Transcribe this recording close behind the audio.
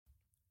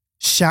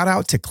shout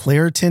out to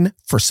Claritin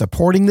for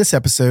supporting this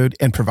episode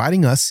and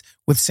providing us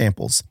with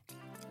samples.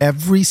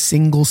 Every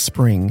single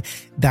spring,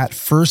 that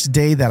first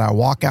day that I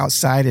walk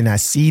outside and I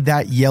see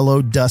that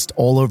yellow dust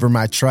all over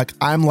my truck,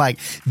 I'm like,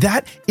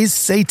 that is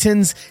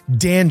Satan's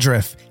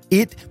dandruff.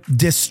 It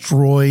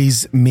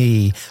destroys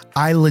me.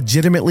 I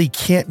legitimately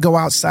can't go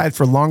outside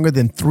for longer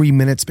than 3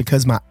 minutes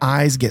because my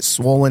eyes get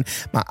swollen,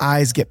 my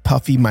eyes get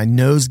puffy, my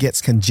nose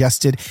gets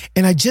congested,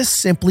 and I just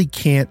simply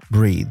can't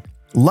breathe.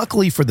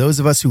 Luckily for those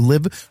of us who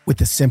live with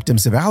the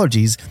symptoms of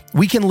allergies,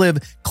 we can live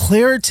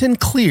Claritin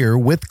Clear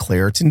with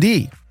Claritin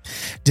D.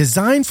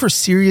 Designed for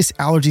serious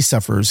allergy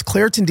sufferers,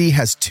 Claritin D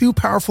has 2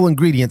 powerful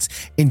ingredients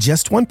in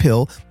just one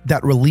pill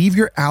that relieve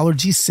your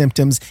allergy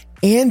symptoms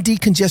and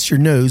decongest your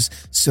nose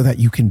so that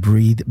you can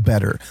breathe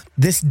better.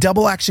 This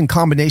double action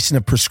combination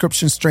of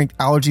prescription strength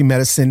allergy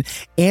medicine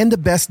and the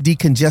best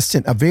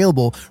decongestant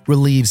available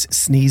relieves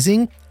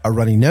sneezing, a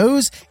runny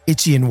nose,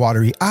 itchy and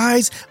watery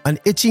eyes, an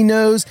itchy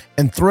nose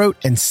and throat,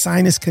 and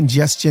sinus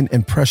congestion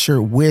and pressure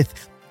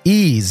with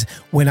ease.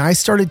 When I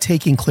started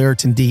taking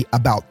Claritin D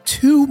about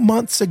 2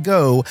 months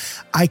ago,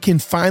 I can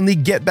finally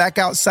get back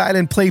outside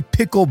and play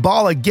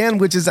pickleball again,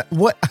 which is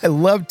what I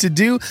love to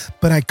do,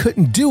 but I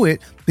couldn't do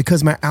it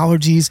because my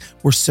allergies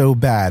were so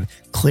bad.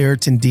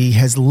 Claritin D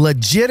has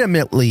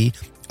legitimately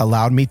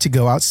allowed me to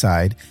go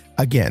outside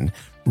again.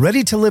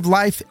 Ready to live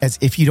life as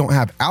if you don't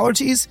have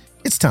allergies?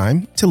 It's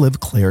time to live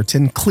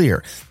Claritin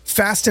Clear.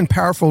 Fast and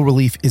powerful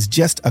relief is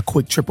just a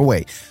quick trip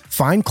away.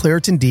 Find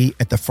Claritin D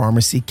at the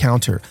pharmacy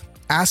counter.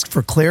 Ask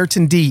for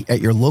Claritin D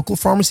at your local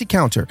pharmacy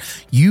counter.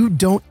 You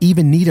don't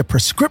even need a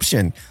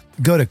prescription.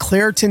 Go to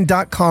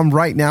Claritin.com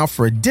right now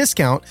for a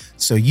discount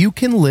so you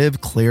can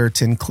live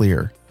Claritin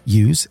Clear.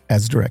 Use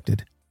as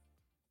directed.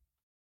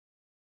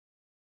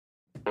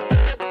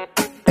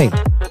 Hey.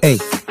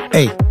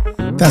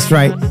 That's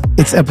right.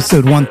 It's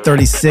episode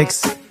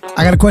 136.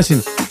 I got a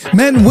question.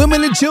 Men,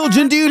 women, and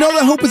children, do you know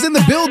that hope is in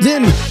the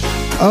building?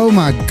 Oh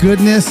my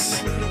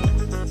goodness.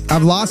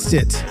 I've lost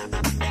it.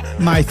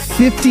 My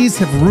 50s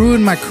have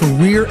ruined my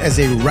career as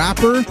a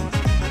rapper.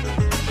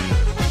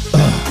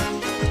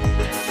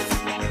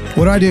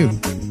 What do I do?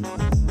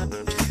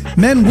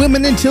 Men,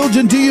 women, and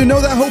children, do you know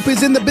that hope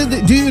is in the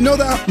building? Do you know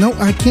that? No,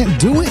 I can't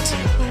do it.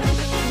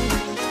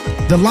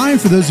 The line,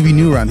 for those of you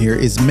new around here,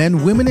 is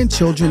men, women, and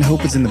children,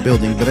 hope is in the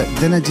building. But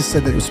then I just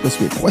said that it was supposed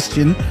to be a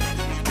question.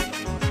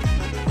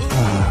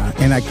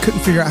 And I couldn't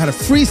figure out how to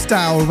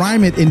freestyle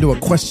rhyme it into a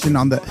question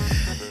on the...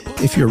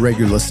 If you're a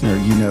regular listener,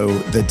 you know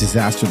the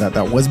disaster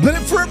that was. But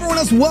for everyone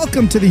else,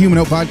 welcome to the Human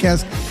Hope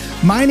Podcast.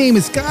 My name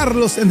is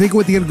Carlos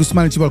Enrique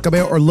Guzman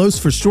Cabello, or Los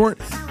for short,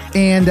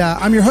 and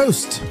I'm your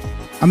host.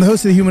 I'm the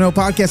host of the Human Hope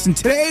Podcast, and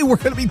today we're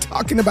going to be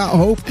talking about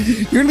hope.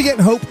 You're going to be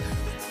getting hope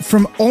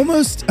from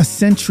almost a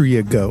century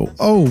ago.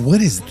 Oh, what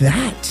is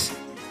that?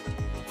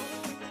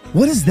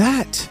 What is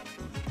that?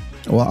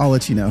 Well, I'll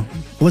let you know.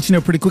 I'll let you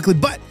know pretty quickly,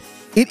 but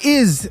it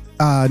is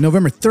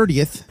November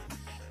 30th.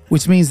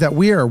 Which means that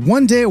we are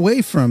one day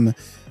away from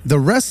the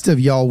rest of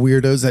y'all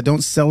weirdos that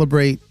don't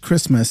celebrate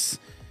Christmas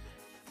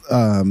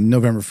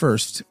November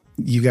 1st.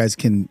 You guys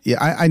can,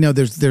 I know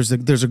there's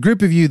a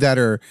group of you that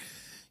are,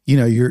 you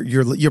know,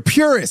 you're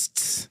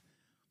purists.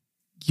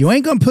 You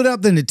ain't gonna put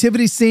up the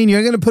nativity scene. You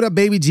ain't gonna put up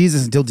baby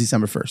Jesus until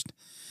December 1st.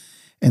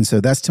 And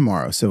so that's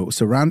tomorrow. So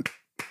a round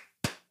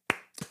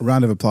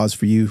of applause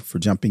for you for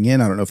jumping in.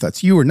 I don't know if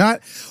that's you or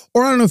not,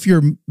 or I don't know if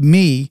you're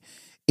me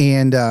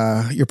and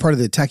you're part of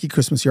the Tacky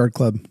Christmas Yard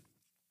Club.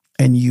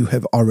 And you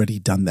have already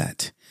done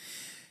that.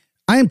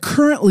 I am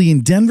currently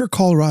in Denver,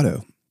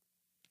 Colorado.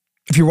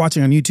 If you're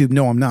watching on YouTube,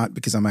 no, I'm not,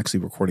 because I'm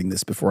actually recording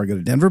this before I go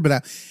to Denver.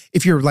 But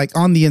if you're like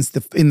on the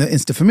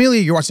Insta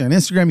Familia, you're watching on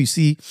Instagram, you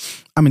see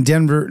I'm in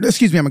Denver.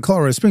 Excuse me, I'm in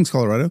Colorado Springs,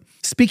 Colorado,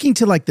 speaking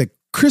to like the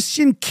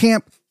Christian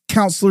Camp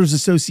Counselors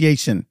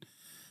Association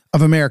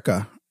of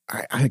America.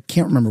 I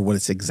can't remember what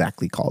it's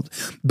exactly called,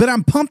 but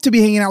I'm pumped to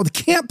be hanging out with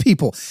camp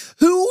people.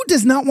 Who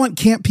does not want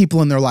camp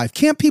people in their life?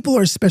 Camp people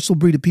are a special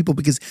breed of people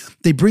because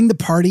they bring the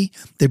party,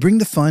 they bring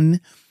the fun,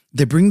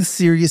 they bring the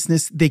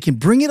seriousness. They can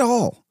bring it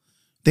all.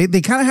 They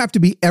kind of have to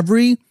be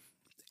every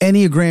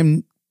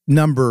Enneagram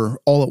number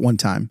all at one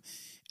time.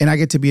 And I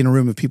get to be in a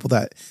room of people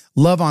that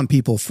love on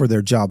people for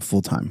their job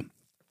full time.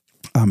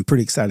 I'm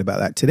pretty excited about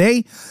that.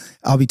 Today,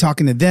 I'll be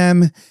talking to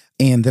them,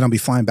 and then I'll be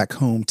flying back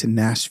home to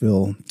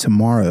Nashville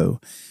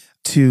tomorrow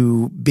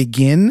to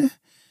begin.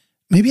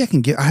 Maybe I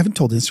haven't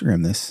told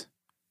Instagram this.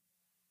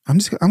 I'm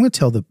going to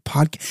tell the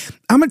podcast.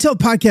 I'm going to tell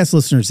podcast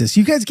listeners this.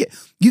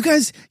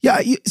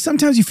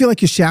 Sometimes you feel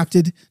like you're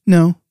shafted.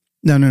 No.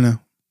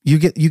 You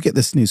get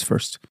this news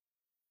first.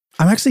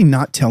 I'm actually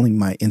not telling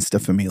my Insta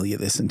Familia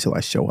this until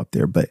I show up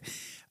there, but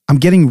I'm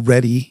getting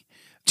ready.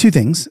 2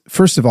 things.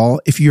 First of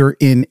all, if you're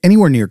in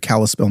anywhere near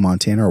Kalispell,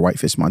 Montana, or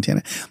Whitefish,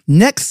 Montana,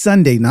 next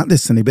Sunday, not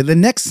this Sunday, but the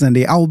next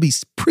Sunday, I will be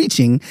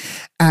preaching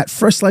at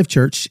Fresh Life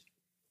Church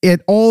at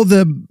all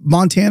the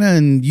Montana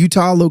and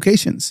Utah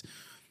locations.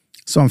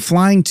 So I'm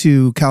flying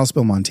to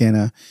Kalispell,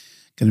 Montana.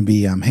 Going to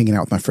be hanging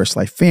out with my Fresh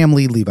Life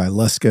family, Levi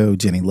Lusko,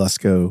 Jenny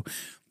Lusko.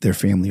 Their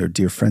family are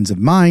dear friends of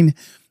mine.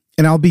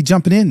 And I'll be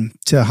jumping in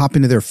to hop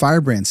into their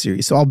Firebrand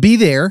series. So I'll be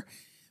there,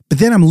 but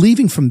then I'm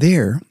leaving from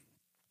there.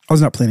 I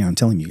was not planning on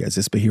telling you guys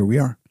this, but here we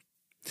are.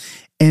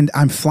 And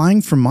I'm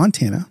flying from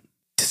Montana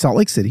to Salt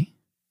Lake City,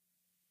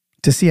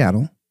 to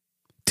Seattle,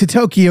 to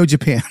Tokyo,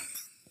 Japan.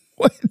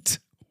 What?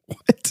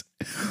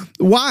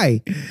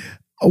 Why?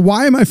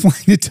 Why am I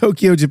flying to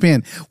Tokyo,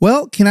 Japan?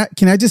 Well,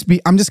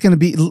 I'm just going to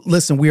be,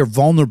 listen, we are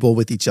vulnerable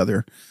with each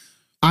other.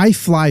 I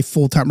fly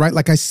full time, right?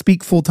 Like I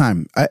speak full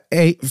time.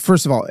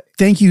 First of all,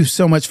 thank you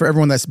so much for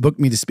everyone that's booked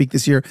me to speak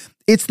this year.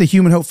 It's the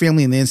Human Hope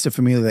family and the Insta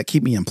family that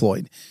keep me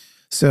employed.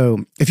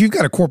 So if you've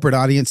got a corporate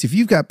audience, if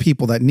you've got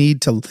people that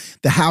need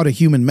the how to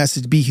human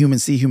message, be human,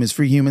 see humans,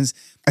 free humans,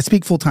 I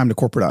speak full time to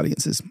corporate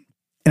audiences.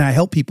 And I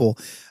help people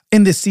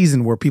in this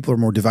season where people are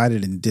more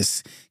divided and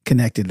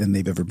disconnected than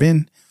they've ever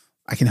been.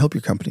 I can help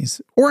your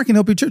companies or I can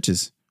help your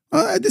churches.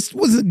 This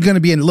wasn't going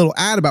to be a little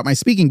ad about my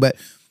speaking, but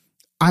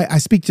I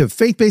speak to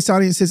faith-based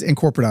audiences and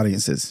corporate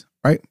audiences,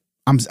 right?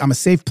 I'm a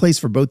safe place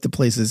for both the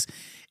places,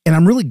 and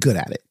I'm really good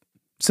at it.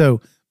 So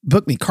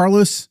book me,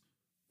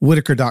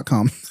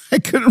 carloswhitaker.com. I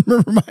couldn't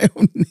remember my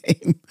own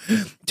name.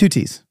 2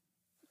 T's.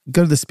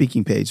 Go to the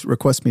speaking page,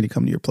 request me to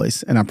come to your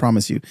place, and I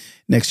promise you,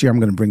 next year I'm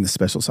going to bring the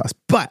special sauce.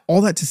 But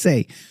all that to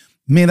say,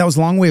 man, that was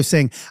a long way of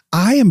saying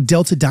I am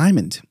Delta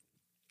Diamond,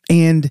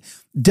 and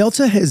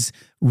Delta has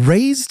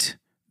raised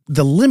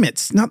the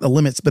limits, not the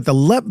limits, but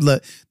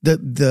what's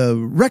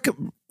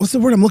the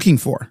word I'm looking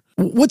for?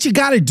 What you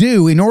got to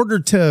do in order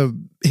to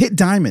hit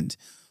diamond.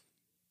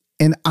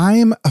 And I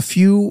am a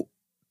few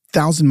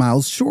thousand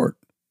miles short.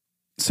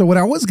 So what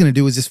I was going to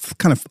do is just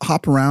kind of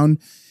hop around,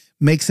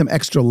 make some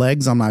extra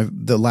legs on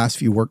the last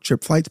few work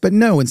trip flights. But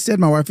no, instead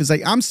my wife is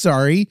like, I'm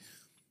sorry.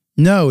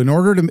 No, in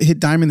order to hit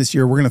diamond this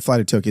year, we're going to fly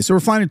to Tokyo. So we're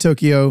flying to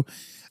Tokyo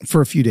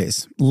for a few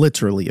days,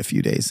 literally a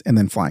few days, and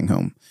then flying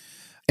home.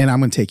 And I'm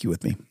going to take you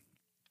with me.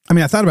 I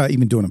mean, I thought about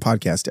even doing a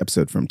podcast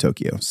episode from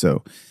Tokyo.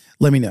 So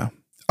let me know.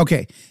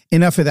 Okay,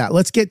 enough of that.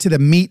 Let's get to the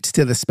meat,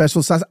 to the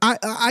special sauce.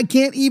 I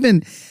can't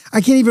even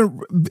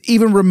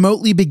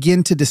remotely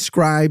begin to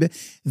describe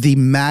the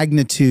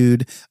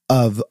magnitude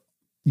of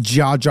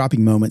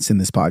jaw-dropping moments in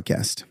this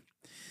podcast.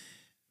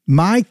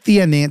 My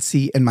Tia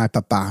Nancy and my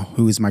Papá,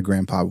 who is my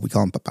grandpa, we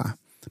call him Papá,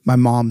 my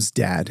mom's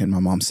dad and my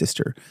mom's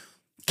sister,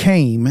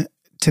 came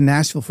to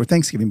Nashville for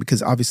Thanksgiving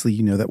because obviously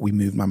you know that we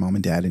moved my mom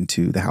and dad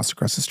into the house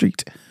across the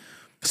street.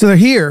 So they're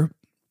here,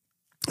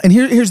 and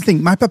here's the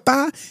thing. My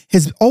Papá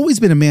has always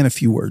been a man of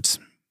few words.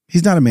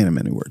 He's not a man of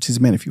many words. He's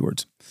a man of few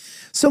words.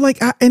 So I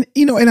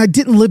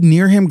didn't live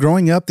near him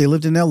growing up. They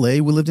lived in LA.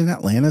 We lived in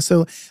Atlanta.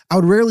 So I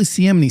would rarely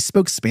see him, and he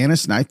spoke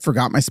Spanish, and I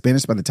forgot my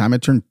Spanish by the time I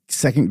turned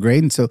 2nd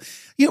grade. And so,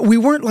 we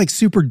weren't like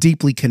super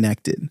deeply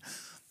connected.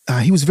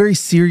 He was a very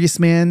serious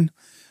man.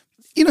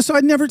 So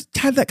I'd never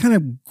had that kind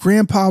of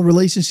grandpa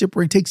relationship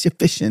where he takes you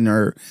fishing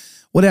or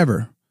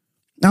whatever.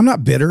 I'm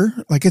not bitter.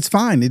 Like, it's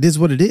fine. It is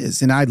what it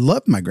is. And I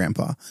loved my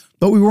grandpa,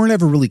 but we weren't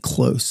ever really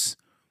close.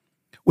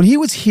 When he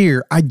was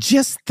here, I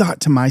just thought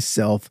to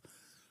myself,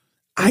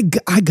 I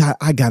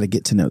got to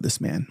get to know this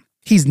man.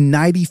 He's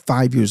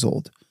 95 years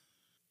old.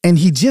 And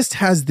he just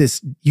has this,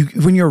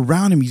 when you're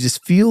around him, you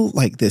just feel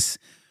like this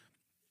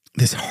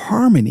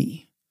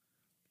harmony,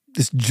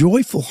 this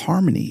joyful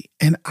harmony.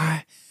 And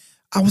I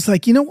was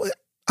like, you know what?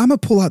 I'm going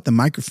to pull out the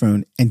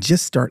microphone and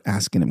just start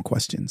asking him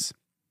questions.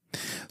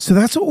 So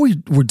that's what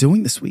we're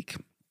doing this week.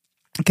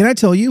 Can I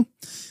tell you,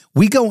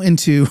 we get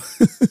into he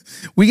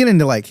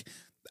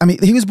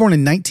was born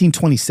in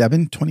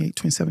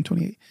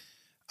 1928.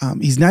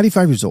 He's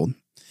 95 years old.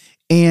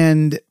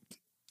 And,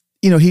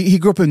 he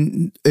grew up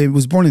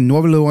was born in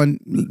Nuevo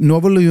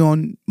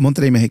León,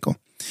 Monterrey, Mexico.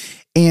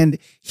 And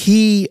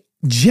his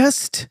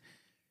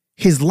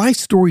life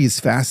story is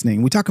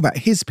fascinating. We talk about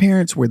his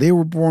parents, where they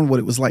were born, what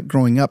it was like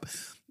growing up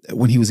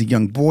when he was a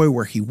young boy,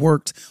 where he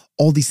worked,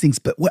 all these things.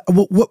 But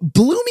what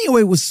blew me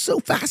away was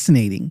so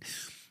fascinating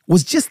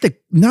was just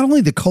not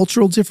only the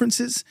cultural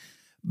differences,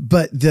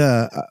 but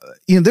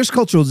there's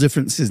cultural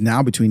differences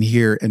now between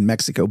here and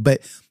Mexico,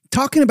 but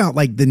talking about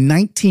like the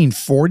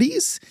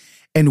 1940s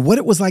and what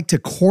it was like to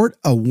court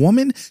a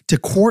woman, to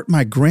court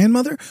my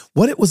grandmother,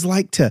 what it was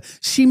like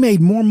she made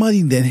more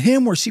money than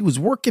him where she was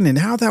working, and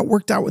how that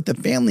worked out with the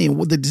family and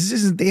what the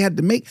decisions they had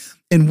to make.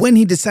 And when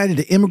he decided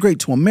to immigrate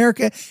to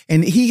America,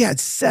 and he had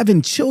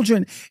 7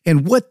 children,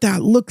 and what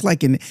that looked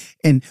like, and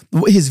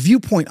his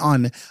viewpoint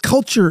on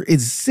culture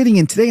is sitting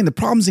in today and the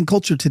problems in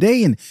culture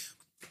today. And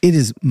it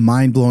is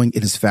mind-blowing.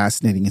 It is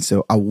fascinating. And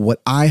so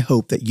what I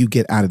hope that you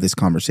get out of this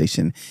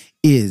conversation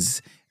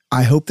is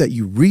I hope that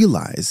you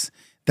realize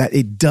that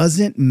it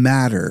doesn't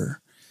matter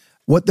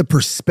what the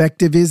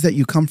perspective is that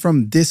you come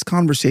from. This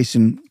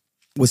conversation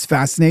was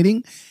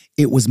fascinating.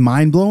 It was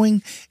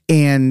mind-blowing.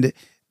 And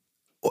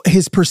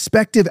his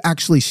perspective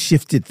actually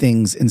shifted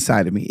things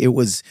inside of me. It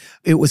was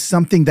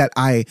something that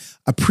I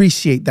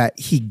appreciate that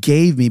he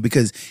gave me,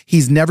 because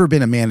he's never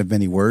been a man of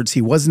many words.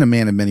 He wasn't a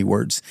man of many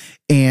words.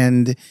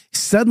 And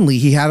suddenly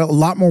he had a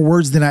lot more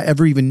words than I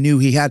ever even knew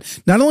he had.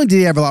 Not only did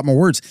he have a lot more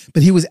words,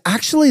 but he was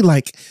actually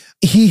like,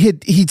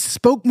 he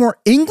spoke more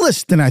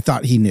English than I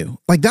thought he knew.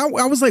 Like that,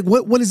 I was like,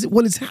 what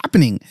is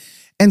happening?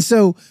 And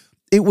so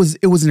it was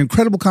an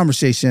incredible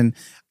conversation.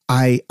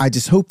 I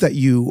just hope that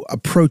you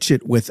approach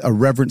it with a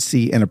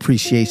reverency and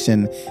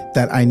appreciation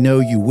that I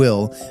know you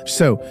will.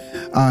 So,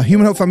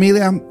 Human Hope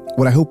Familia,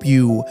 what I hope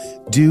you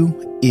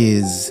do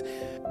is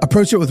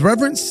approach it with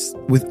reverence,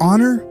 with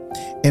honor.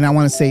 And I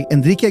want to say,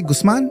 Enrique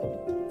Guzman,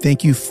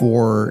 thank you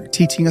for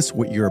teaching us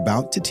what you're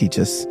about to teach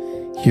us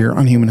here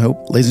on Human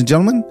Hope. Ladies and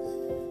gentlemen,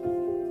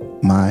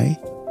 my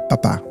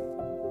Papá.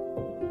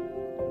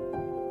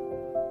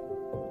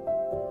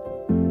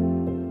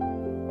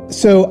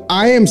 So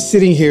I am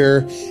sitting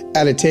here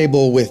at a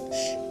table with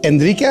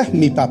Enrique,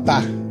 mi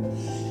papá,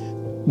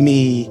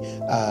 mi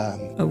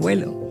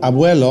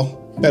abuelo,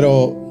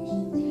 pero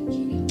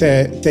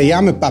te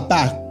llame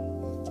papá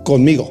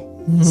conmigo,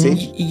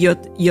 ¿sí? Yo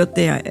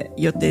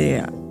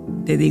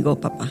te digo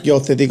papá. Yo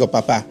te digo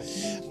papá.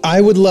 I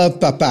would love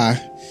Papá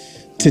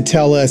to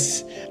tell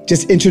us,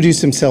 just introduce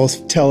himself,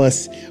 tell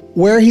us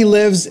where he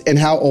lives and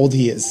how old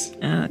he is.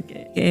 Okay.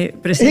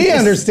 He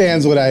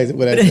understands what I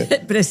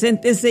said.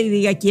 Preséntese y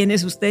diga quién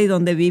es usted y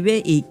dónde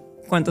vive y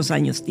cuántos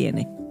años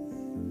tiene.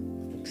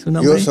 ¿Su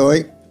nombre? Yo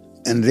soy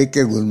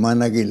Enrique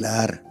Guzmán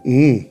Aguilar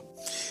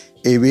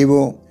y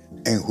vivo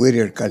en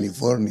Whittier,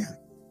 California,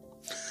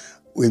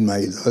 with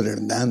my daughter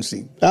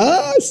Nancy.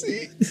 Ah,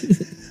 sí.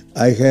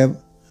 I have...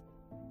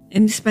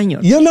 En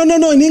español. Yeah,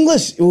 no, in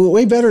English.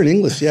 Way better in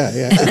English. Yeah.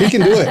 We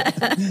can do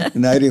it.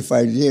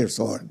 95 years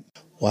old.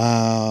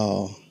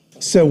 Wow.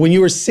 So when you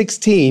were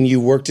 16,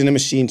 you worked in a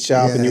machine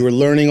shop and you were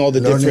learning all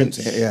the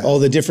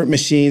different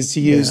machines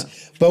to use. Yeah.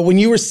 But when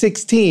you were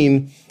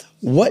 16,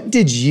 what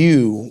did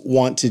you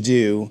want to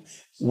do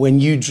when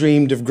you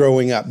dreamed of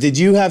growing up? Did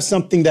you have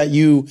something that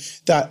you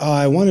thought, oh,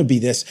 I want to be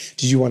this?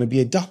 Did you want to be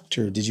a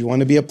doctor? Did you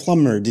want to be a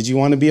plumber? Did you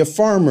want to be a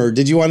farmer?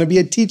 Did you want to be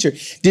a teacher?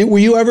 Were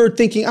you ever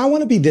thinking, I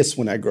want to be this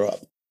when I grow up?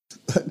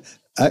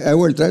 I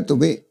will try to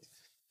be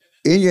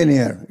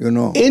engineer,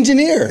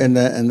 Engineer. And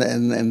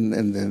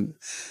then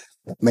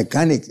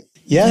mechanic.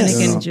 Yes.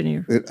 Mechanic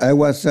engineer.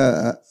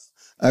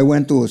 I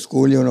went to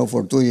school,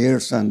 for 2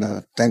 years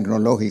and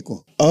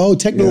technological. Oh,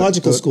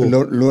 technological school.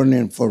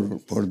 Learning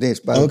for this.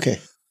 But okay.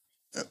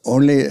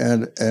 Only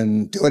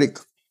in theoric,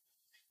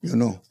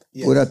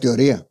 pura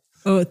teoría.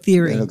 Oh,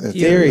 theory.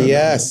 Theory,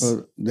 yes.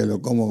 De lo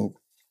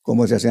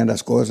cómo se hacían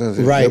las cosas,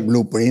 right. Hacer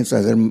blueprints,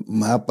 hacer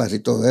mapas y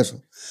todo eso.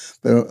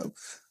 Pero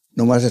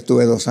nomás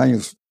estuve 2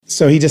 años.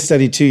 So he just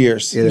studied 2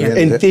 years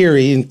in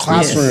theory, in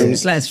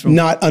classrooms,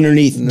 not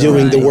underneath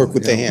doing the work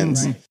with the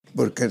hands. Right.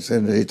 Porque se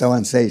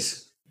necesitaban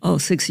 6. Oh,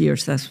 6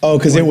 years. That's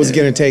because it was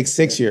going to take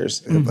 6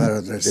 years.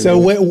 Mm-hmm.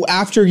 So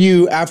after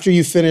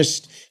you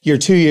finished your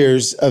 2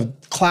 years of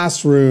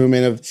classroom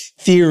and of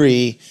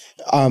theory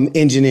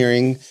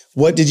engineering,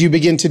 what did you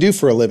begin to do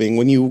for a living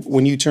when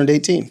you turned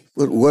 18?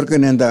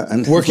 Working at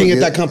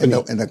that company.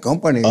 In the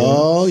company.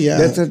 Oh, yeah.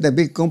 That's the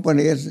big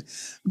company.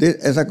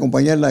 Esa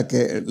compañía es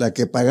la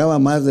que pagaba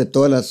más de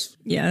todas las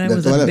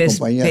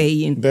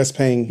compañías. Best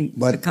paying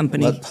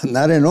company. But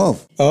not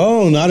enough.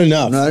 Oh, not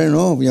enough. Not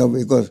enough,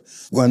 because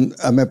when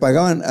me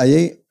pagaban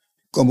allí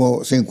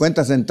como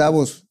 50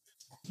 centavos.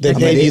 They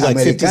paid you like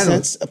 50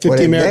 cents,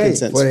 50 American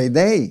cents. For a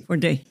day. For a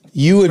day.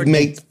 You would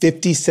make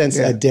 50 cents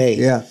a day.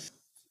 Yeah.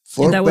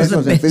 4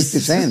 pesos and 50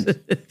 cents.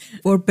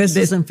 4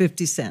 pesos and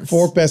 50 cents.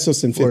 4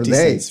 pesos and 50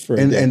 cents for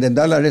a day. And el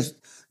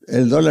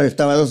dólar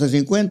estaba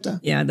 12.50.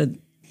 Yeah, the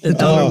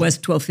dollar was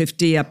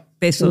 12.50 a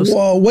pesos.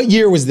 Whoa, what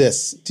year was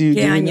this?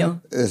 ¿Qué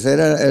año?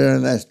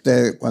 Era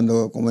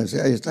cuando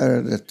comencé ahí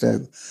estar,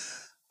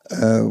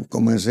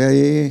 comencé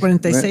ahí.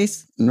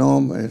 46.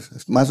 No,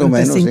 más 45. O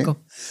menos, sí.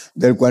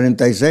 Del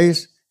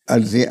 46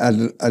 al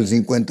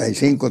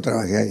 55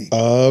 trabajé ahí.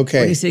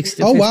 Okay. 46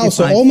 to 55. Oh, wow,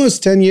 so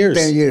almost 10 years.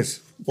 10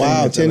 years.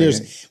 Wow, 10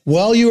 years.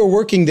 While you were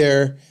working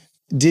there,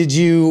 did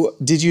you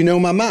know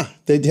mamá?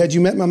 Had you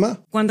met mamá?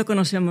 ¿Cuándo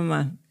conoció a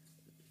mamá?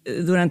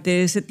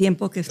 Durante ese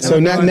tiempo que estaba. So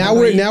now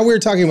we're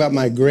talking about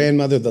my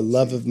grandmother, the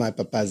love of my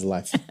papa's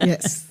life.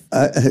 Yes.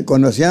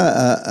 Conocí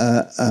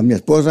a mi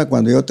esposa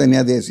cuando yo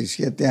tenía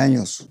 17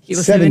 años.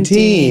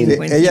 17.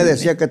 Ella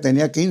decía que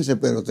tenía 15,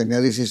 pero tenía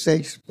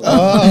 16.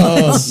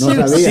 Oh,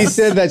 no sabía. She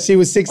said that she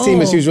was 16,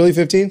 but she was really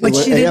 15? But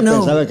she didn't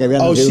know. Pensaba que había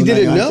nacido she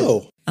didn't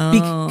know.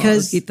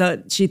 Because she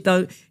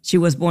thought she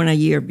was born a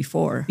year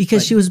before.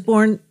 Because she was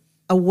born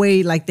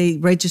away, like they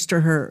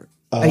register her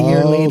a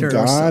year later.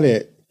 Oh, got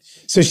it.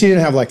 So she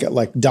didn't have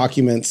like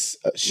documents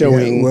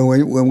showing.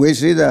 Yeah, when we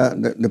see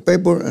the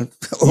paper,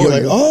 you're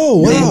like,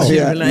 oh wow,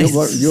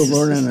 you're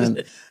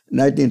born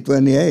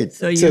 1928.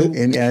 So you-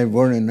 And I was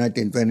born in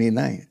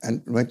 1929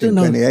 and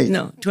 1928.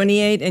 No,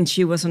 28 and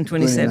she was on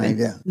 27. 29,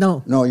 yeah.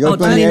 No. Yo 28,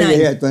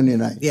 29. ella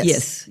 29.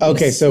 Yes.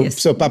 Okay, yes, so yes.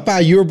 so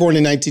Papá, you were born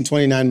in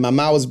 1929.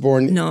 Mama was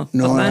born. No,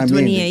 No, Papá I mean-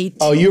 28.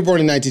 Oh, you were born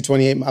in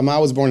 1928. Mama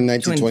was born in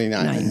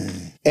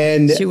 1929.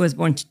 And She was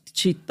born,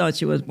 she thought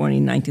she was born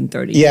in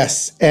 1930.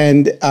 yes,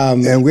 and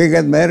And we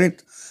got married.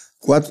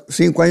 5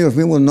 años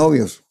fuimos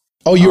novios.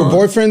 oh, you were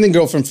boyfriend and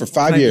girlfriend for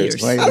 5 years.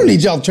 years. I don't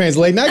need y'all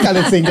translating. I got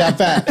to think that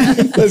fast.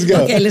 Let's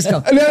go. Okay, let's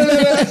go. No.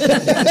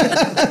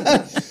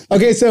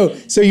 Okay,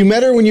 so you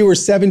met her when you were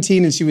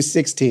 17 and she was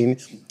 16.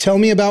 Tell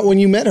me about when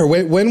you met her.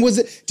 When was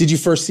it? Did you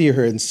first see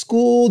her in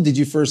school? Did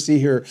you first see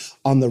her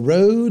on the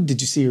road?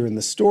 Did you see her in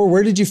the store?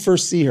 Where did you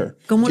first see her?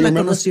 ¿Cómo Do you la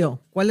remember? conoció?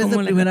 ¿Cuál es ¿Cómo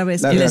la la- primera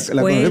vez? La, ¿En la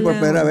la conocí por escuela?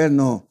 primera vez,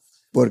 no.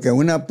 Porque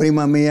una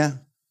prima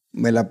mía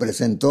me la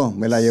presentó,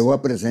 me la llevó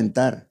a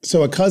presentar.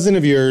 So a cousin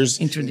of yours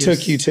Introduced. took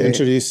you to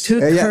introduce.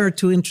 Took Ella- her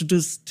to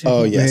introduce to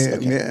Oh, him. yes.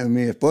 Okay.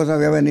 Mi esposa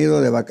había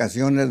venido de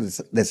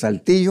vacaciones de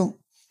Saltillo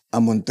a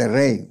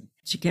Monterrey.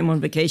 She came on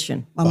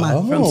vacation Mamá.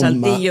 from Oh,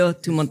 Saltillo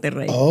to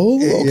Monterrey. Oh,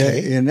 Y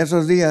okay. en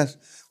esos días,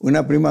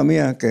 una prima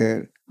mía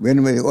que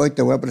viene y me dijo, hoy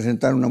te voy a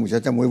presentar una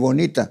muchacha muy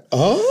bonita.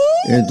 Oh.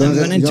 Y I'm going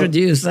to yo,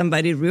 introduce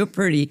somebody real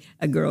pretty,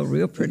 a girl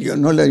real pretty. yo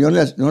no le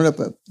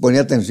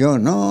ponía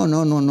atención. No.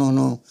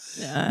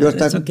 Yo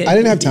That's okay. I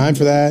didn't have time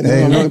for that.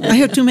 No. I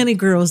have too many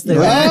girls there.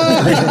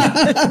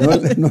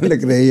 no le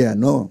creía,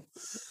 no.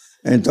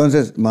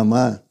 Entonces mi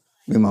mamá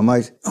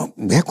dice, "Oh,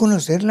 ve a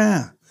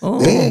conocerla. Oh,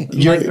 ve".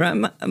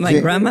 my Sí,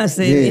 grandma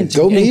sí. said,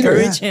 Go meet her.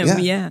 encourage him,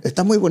 yeah.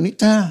 Está muy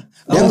bonita.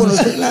 Ve a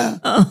conocerla.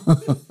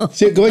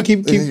 Shit, go ahead,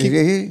 keep. Sí,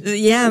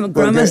 sí. Yeah, Porque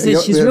grandma said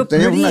she's real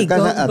teníamos pretty. una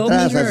casa Go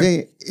atrás meet her.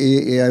 así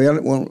y había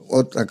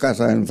otra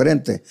casa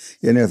enfrente.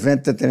 Y en el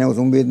frente teníamos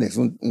un business,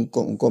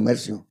 un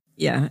comercio.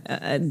 Yeah.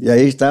 Y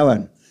ahí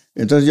estaban.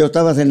 Entonces yo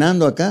estaba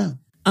cenando acá.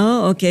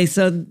 Oh, okay.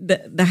 So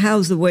the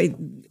house, the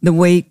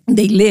way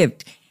they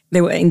lived,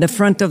 they were in the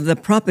front of the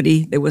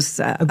property. There was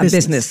a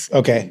business.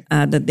 Okay.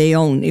 That they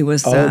owned. It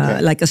was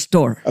okay. like a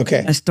store. Okay.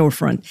 A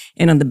storefront,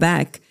 and on the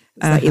back.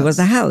 It was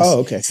a house. Oh,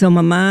 okay. So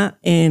Mama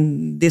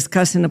and this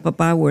cousin of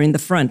Papa were in the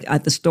front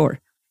at the store.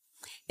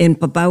 And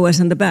Papa was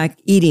in the back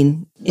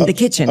eating in the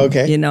kitchen.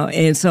 okay. You know,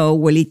 and so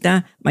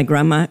Abuelita, my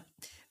grandma,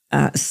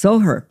 saw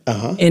her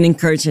and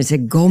encouraged her and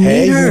said, go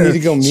Hey, meet you her. need to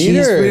go meet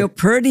She's her. real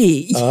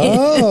pretty.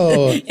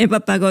 Oh. And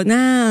Papa goes,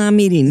 nah, I'm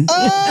eating.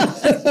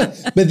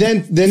 But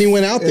then he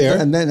went out there.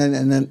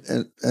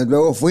 And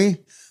luego fui.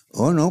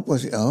 Oh, no,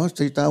 pues, sí,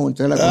 estaba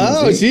bonita, la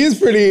conocí. Oh, she is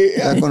pretty.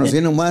 La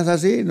conocí nomás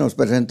así, nos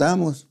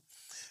presentamos.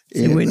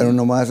 Sí, bueno. Pero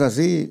nomás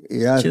así. Y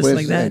ya Just después,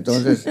 like that.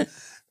 entonces,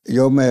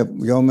 yo me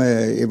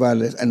iba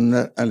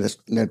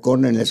en el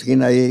corner, en la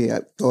esquina ahí,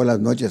 todas las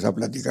noches a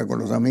platicar con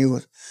los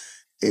amigos.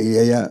 Y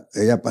ella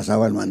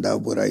pasaba el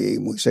mandado por ahí,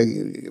 muy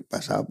seguido,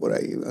 pasaba por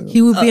ahí.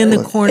 He would be in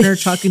the corner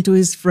talking to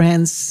his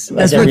friends.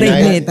 That's every what they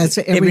night? did. That's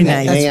Every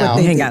night. That's Hang what out.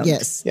 they Hang did. out.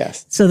 Yes.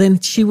 Yes. So then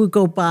she would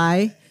go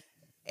by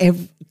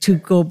to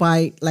go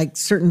buy like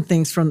certain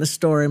things from the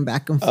store and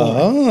back and forth.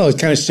 Oh,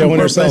 kind of showing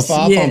herself purpose,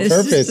 off on yes.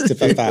 purpose to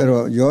Papá.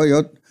 Pero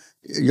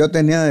yo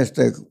tenía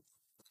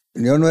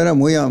yo no era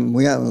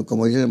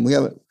como dices,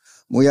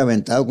 muy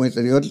aventado.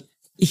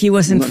 He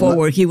wasn't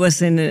forward. He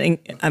wasn't,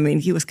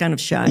 he was kind of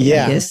shy,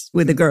 Yeah. I guess,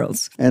 with the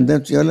girls.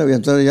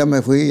 Entonces ya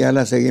me fui, ya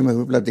la seguí, me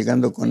fui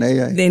platicando con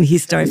ella. Then he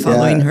started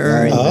following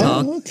her and Oh,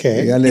 talked. Y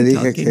okay. ya le And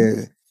dije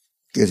talking.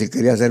 que si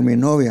quería ser mi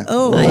novia.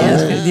 Oh, I wow.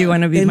 asked her, do you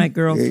want to be my Y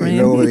girlfriend?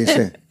 luego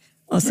dice,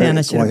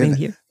 Oceana should como have been dice,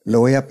 here. lo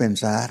voy a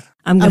pensar.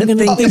 I'm going to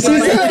think She's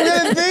about it.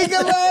 gonna think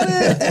about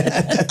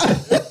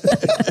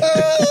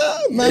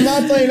it. My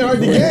mouth playing hard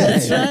to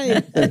get. That's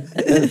right.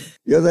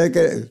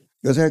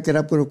 Yo sabía que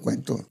era puro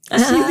cuento.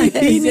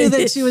 He knew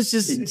that she was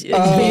just,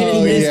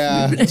 Oh,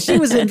 yeah. she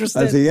was Al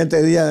interested.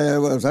 siguiente día,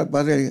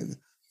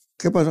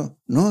 ¿qué pasó?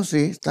 No,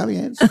 sí, está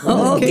bien.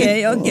 Oh,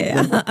 okay.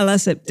 I'll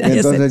accept. Y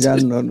entonces ya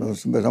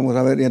nos empezamos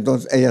a ver y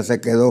entonces ella se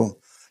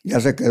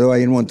quedó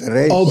ahí en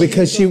Monterrey. Oh,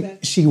 because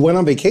she went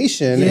on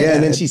vacation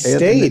and then she ella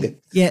stayed.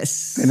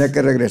 Yes. Tenía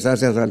que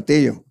regresarse a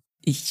Saltillo.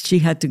 She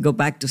had to go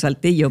back to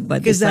Saltillo,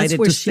 but Because that's decided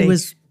where to she stay.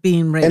 was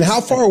being raised. And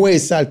how far away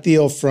is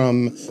Saltillo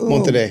from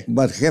Monterrey?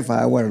 But half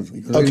hour,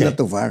 Okay. not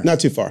too far. Not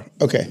too far.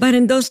 Okay. But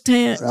in those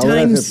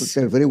Ahora times,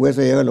 el freeway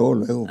se llega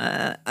luego.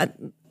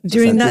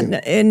 during Saltillo.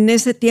 that, en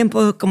ese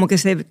tiempo, como que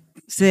se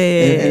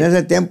En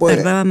ese tiempo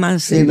tardaba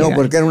más. Sí, en no, llegar.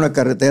 porque era una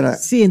carretera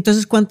Sí,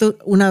 entonces, ¿cuánto?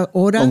 ¿Una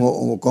hora?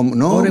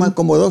 más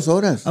como 2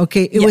 horas.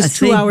 Okay, it Yeah, was 2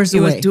 sí, hours it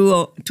away. was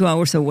 2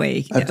 hours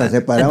away. Hasta at se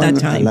that paraban a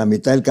time. la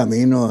mitad del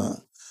camino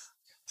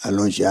a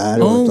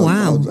lonchar. Oh, todo,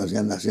 wow.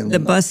 hacían The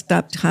bus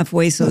stopped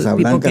halfway so Casa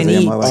people Blanca can se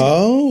eat llamaba.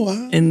 Oh,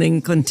 wow. and then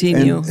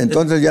continue.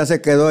 Entonces ya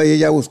se quedó ahí,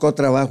 ya buscó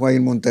trabajo ahí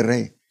en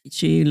Monterrey.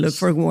 She looked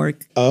for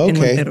work Oh, in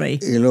okay. Monterrey.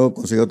 Y luego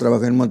consiguió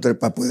trabajo en Monterrey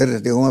para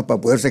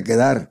poderse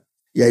quedar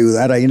y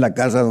ayudar ahí en la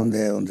casa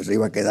donde se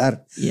iba a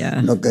quedar.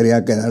 Yeah. No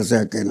quería quedarse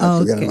a que la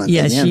estuvieran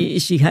Yeah, manteniendo.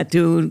 she had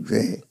to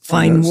Sí.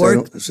 find Ser-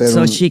 work ser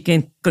so un- she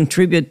can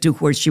contribute to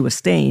where she was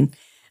staying.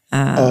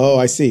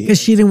 I see. Because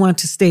she didn't want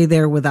to stay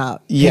there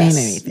without paying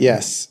anything.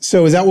 Yes.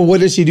 So is that what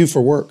does she do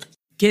for work?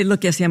 ¿Qué es lo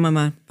que hacía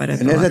mamá para el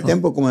En ese trabajo?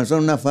 tiempo comenzó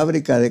una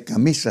fábrica de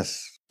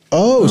camisas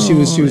She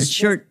was A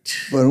shirt.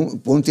 por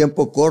un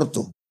tiempo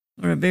corto.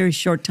 For a very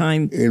short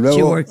time, Y she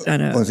luego worked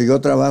at a consiguió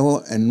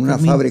trabajo en una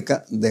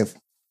fábrica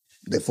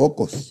de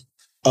focos.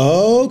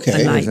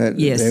 Okay. Light, De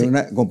yes.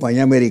 una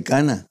compañía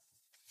americana.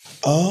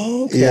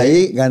 Okay. Y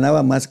ahí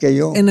ganaba más que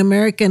yo. An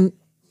American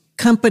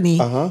company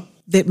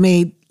that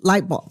made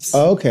light bulbs.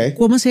 Okay.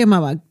 ¿Cómo se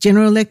llamaba?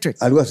 General Electric.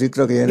 Algo así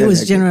creo que ya era. It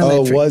was General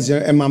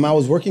Electric. And Mama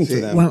was working for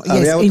them. Well, yes,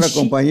 Había and otra she-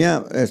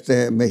 compañía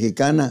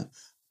mexicana,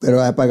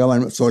 pero ahí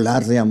pagaban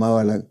Solar, se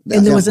llamaba, And there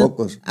hacían was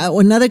focos.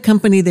 another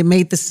company that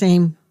made the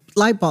same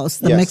light bulbs,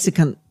 the Yes.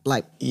 Mexican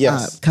light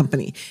Yes.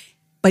 company.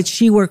 But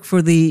she worked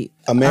for the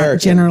American.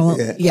 General,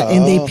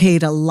 and they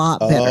paid a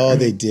lot better. Oh,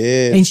 they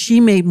did. And she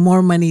made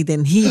more money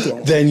than he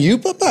did. Then you,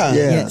 Papa?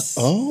 Yeah. Yes.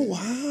 Oh,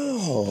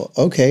 wow.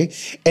 Okay.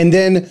 And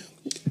then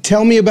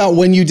tell me about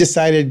when you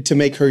decided to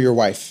make her your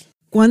wife.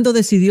 ¿Cuándo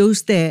decidió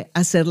usted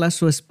hacerla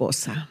su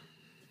esposa?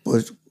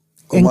 Pues,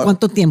 ¿En como,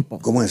 cuánto tiempo?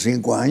 como en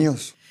 5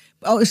 años.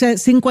 O sea,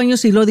 5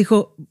 años y lo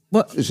dijo.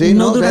 Sí,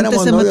 no, durante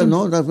éramos ese novios,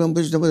 matrimonio. no, fue un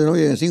tiempo de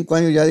novio. En 5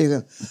 años ya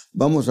dije,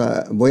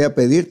 voy a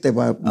pedirte,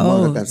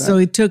 vamos a casar. So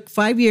it took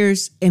 5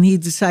 years and he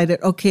decided,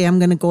 okay, I'm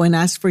going to go and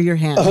ask for your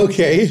hand.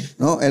 Okay.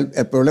 No, el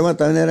problema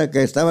también era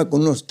que estaba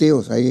con unos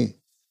tíos ahí.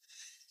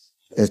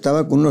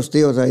 Estaba con unos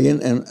tíos ahí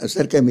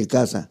cerca de mi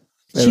casa.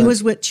 She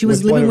was with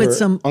living one of with her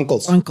some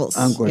uncles. Uncles.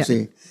 Uncle, Yeah.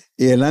 sí.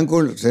 Y el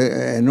uncle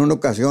en una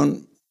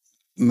ocasión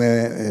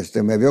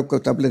me vio que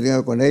estaba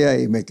platicando con ella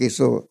y me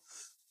quiso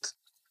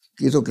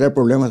crear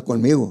problemas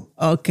conmigo.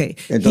 Okay.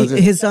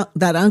 Entonces-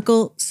 That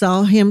uncle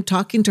saw him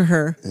talking to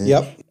her,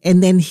 Yep.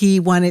 and then he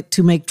wanted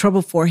to make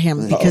trouble for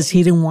him because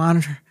he didn't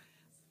want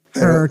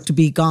her to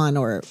be gone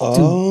or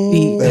to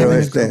be Pero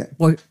having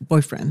a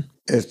boyfriend.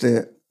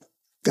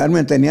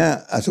 Carmen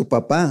tenía a su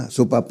papá.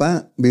 Su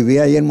papá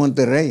vivía ahí en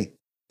Monterrey.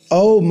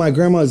 Oh, my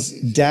grandma's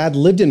dad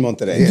lived in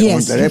Monterrey. Yeah.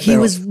 Yes, Monterrey, he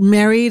pero- was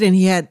married and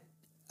he had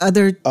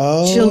other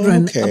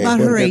children okay. about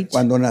her Porque age.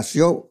 cuando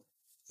nació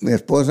mi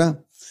esposa,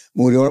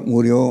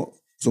 murió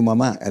su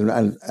mamá.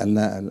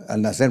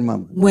 Al nacer,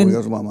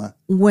 murió su mamá.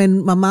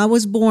 When Mama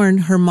was born,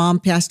 her mom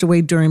passed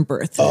away during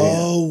birth.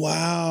 Oh,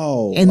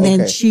 wow. And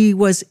then Okay. she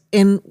was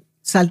in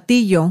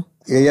Saltillo.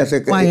 Y ella se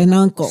By an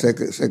uncle. y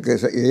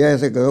ella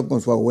se quedó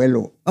con su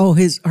abuelo. Oh,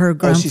 her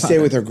grandfather. Oh, she stayed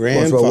with her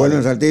Con su abuelo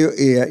en grandfather. Saltillo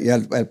y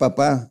al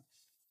papá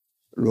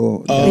They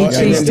and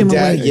chased then him the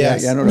dad, away.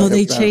 yes. Ya no No, lo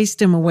they aceptaron.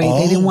 chased him away.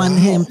 They didn't want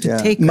him to Yeah.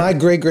 take her. My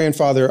great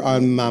grandfather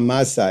on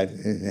Mama's side.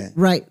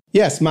 Right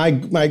Yes, my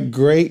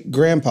great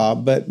grandpa,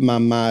 but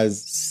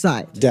Mama's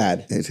side.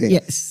 dad. Sí.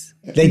 Yes.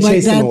 They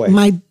chased him away.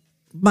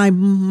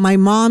 My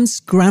mom's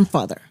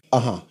grandfather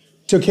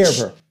Took care of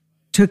her.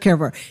 took care of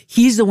her.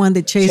 He's the one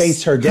that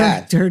Chased her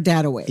dad. her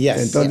dad away. Yes.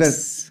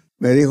 Entonces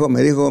me dijo,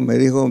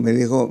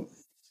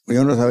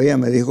 yo no sabía,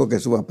 me dijo que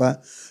su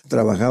papá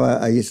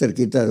trabajaba allí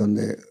cerquita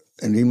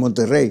en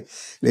Monterrey.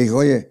 Le dije,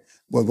 oye,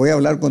 pues voy a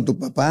hablar con tu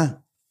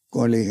papá.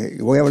 Le dije,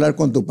 voy a hablar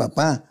con tu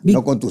papá,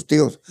 no con tus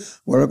tíos.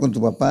 Voy a hablar con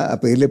tu papá a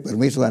pedirle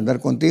permiso de andar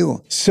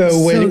contigo. So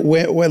when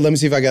let me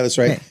see if I got this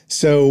right. Okay.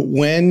 So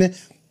when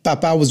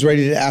Papa was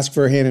ready to ask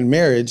for her hand in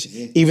marriage,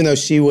 even though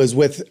she was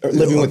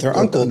living with her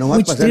uncle, Nomás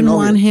Which para ser didn't novio.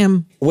 want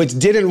him. which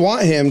didn't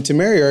want him to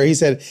marry her, he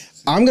said,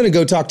 "I'm going to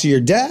go talk to your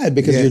dad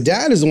because Yeah. your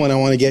dad is the one I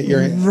want to get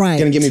your Right.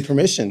 going to give me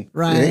permission."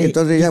 Right.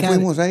 Entonces You ya got it.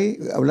 fuimos ahí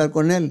a hablar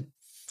con él.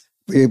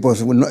 Y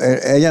pues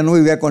ella no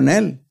vivía con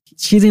él.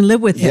 She didn't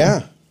live with him.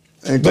 Yeah.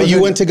 But Entonces- you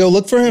went to go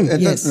look for him?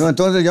 Yes.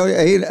 Entonces yo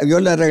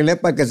le arreglé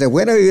para que se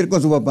fuera a vivir con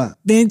su papá.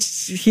 Then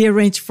he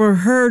arranged for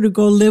her to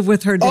go live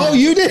with her dad. Oh,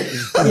 you did?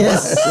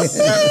 Yes.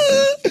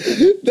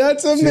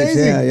 That's Sí,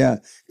 amazing. sí,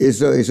 allá. Y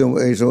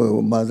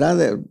su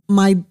madre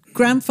My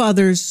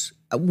grandfather's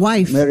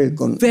wife, married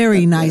con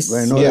very nice.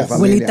 bueno, Yes. de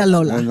familia. Abuelita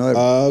Lola.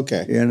 No,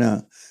 Okay. you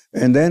know.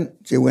 And then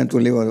she went to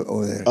live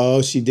over there.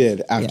 Oh, she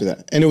did after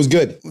that. And it was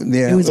good.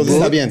 Yeah, It was Todo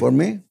está bien. por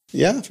mí.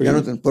 Yeah. For Ya you.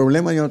 no tengo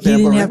problema, yo no He tenía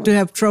didn't problema. have to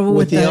have trouble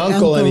With with the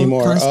uncle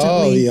anymore. Oh,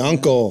 constantly. the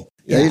uncle.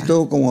 Y ahí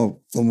estuvo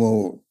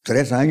como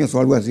 3 años o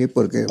algo así,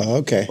 porque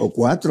Okay. o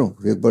 4,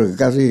 sí, porque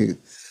casi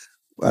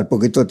al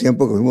poquito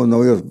tiempo que fuimos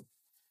novios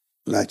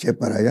la eché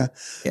para allá.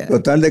 Yeah.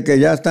 Total de que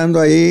ya estando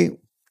ahí,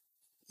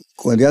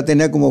 cuando ya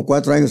tenía como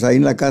 4 años ahí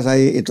en la casa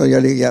ahí, entonces ya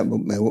le dije, ya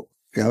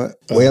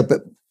voy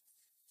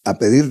a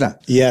pedirla.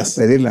 Yes.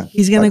 A pedirla.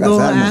 He's going to para go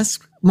casarnos,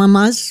 ask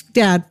Mama's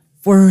dad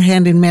for her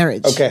hand in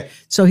marriage. Okay.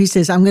 So he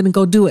says, I'm going to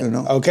go do it.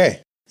 ¿no?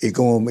 Okay. Y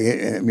como mi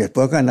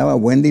esposa ganaba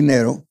buen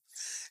dinero,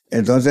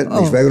 entonces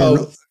mi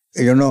suegro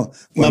ellos no.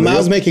 Mama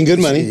was making good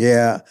money.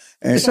 Yeah.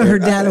 So her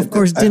dad, of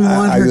course, didn't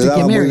want her to ayudaba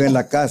get muy married bien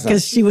la casa.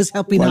 because she was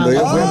helping Cuando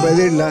yo out. fui a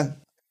pedirla,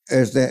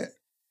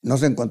 no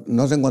se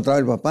encontraba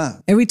el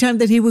papá. Every time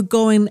that he would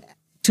go in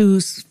to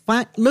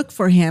look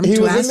for him, He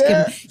to wasn't ask him,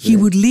 there? he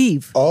would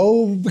leave.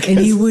 Oh, And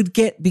he would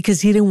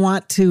because he didn't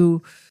want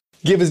to.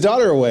 give his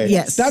daughter away.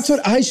 Yes. That's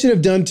what I should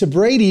have done to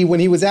Brady when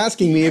he was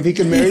asking me if he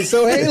could marry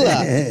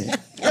Sohaila.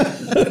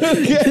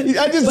 Okay,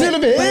 I just did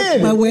him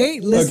in. But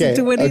wait, listen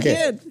to what he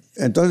did.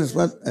 Entonces,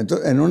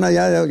 en una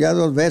ya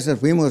 2 veces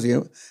fuimos y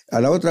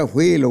a la otra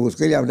fui y lo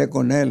busqué y le hablé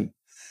con él.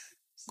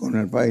 Con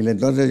el padre.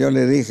 Entonces yo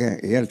le dije,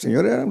 y el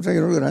señor era un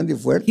señor grande y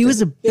fuerte. He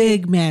was a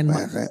big man.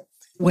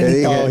 Le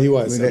dije, he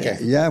was. Mire,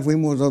 Okay. ya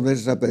fuimos 2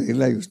 veces a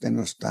pedirla y usted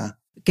no está.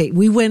 Okay,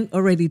 we went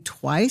already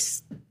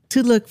twice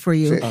to look for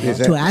you,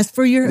 Sí, to ask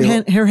for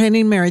her hand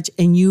in marriage,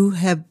 and you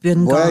have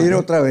been Voy a ir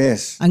gone. otra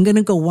vez. I'm going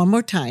to go one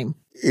more time.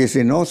 Y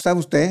si no está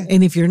usted,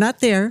 And if you're not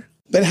there,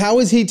 But how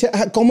is he?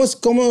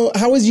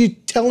 How is you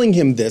telling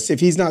him this if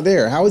he's not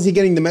there? How is he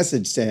getting the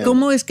message to him?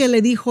 ¿cómo es que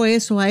le dijo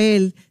eso a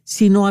él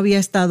si no había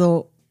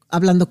estado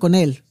hablando con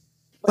él?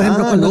 Por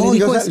ejemplo, cuando no, le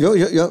dijo eso.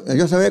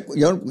 yo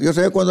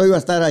sabía cuándo iba a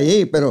estar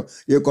allí, pero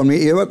yo iba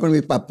con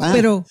mi papá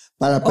Pero,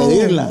 para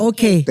pedirla.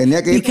 Okay.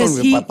 Tenía que ir because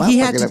con mi papá. he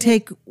para had que to la-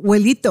 take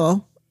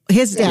Huelito,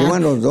 his dad,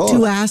 Iban los dos.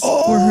 to ask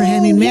for her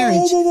hand in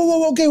marriage.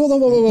 Whoa, okay, hold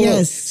on.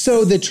 Yes.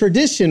 So the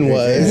tradition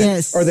was,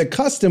 Yes. or the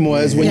custom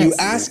was, when you Yes.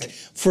 ask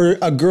for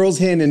a girl's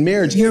hand in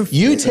marriage,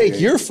 you take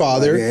your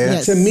father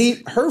Yes. to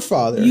meet her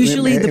father.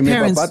 Usually the mi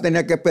parents, papá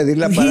tenía que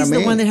pedirla para he's mí.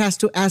 the one that has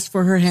to ask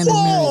for her hand in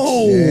marriage.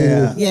 Whoa!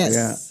 Yeah, Yes.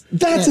 yeah.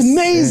 That's Yes.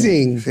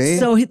 amazing. Sí.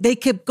 So they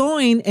kept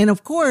going, and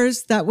of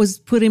course, that was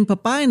putting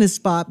Papá in a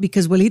spot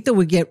because Huelito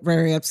would get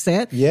very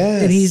upset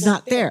Yes. that he's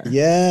not there.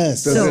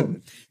 Yes.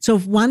 So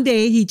one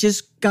day he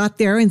just got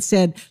there and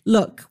said,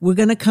 "Look, we're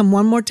going to come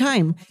one more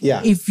time.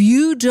 Yeah. If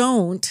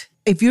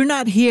you're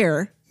not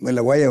here, Me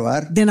la voy a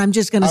llevar. then I'm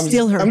just going to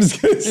steal her I'm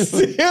just going to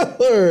steal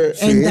her.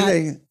 and Sí,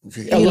 that,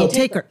 sí.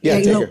 take her.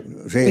 Yeah, take her.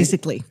 Sí.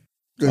 Basically."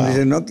 Entonces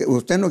dice, no, que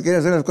usted no quiere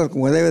hacer las cosas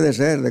como debe de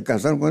ser, de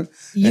casar con...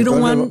 You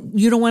don't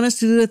Entonces, want us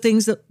to do the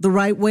things the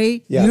right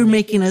way. Yeah. You're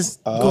making us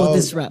go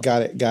this route.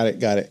 Got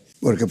it.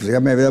 Porque pues ya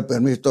me había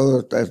permiso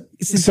todo.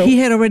 Since So- he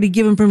had already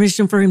given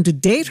permission for him to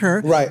date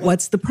her, Right.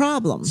 what's the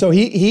problem? So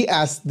he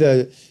asked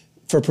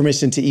for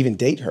permission to even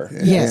date her.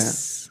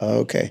 Yes.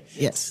 Okay.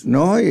 Yes.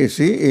 No, y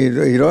sí, y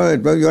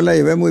yo la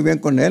llevé muy bien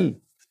con él.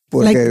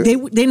 Like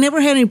Porque they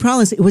never had any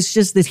problems. It was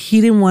just that he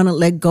didn't want to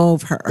let go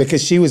of her.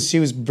 Because she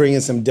was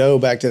bringing some dough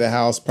back to the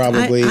house,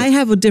 probably. I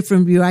have a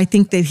different view. I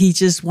think that he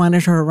just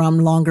wanted her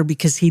around longer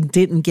because he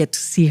didn't get to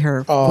see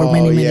her for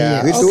many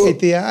yeah. years. Okay,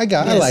 Tia, I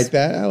like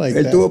that. I like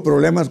él that. tuvo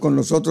problemas con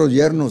los otros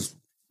yernos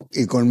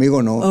y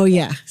conmigo no. Oh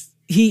yeah.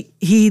 He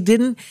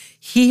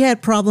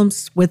had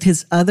problems with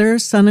his other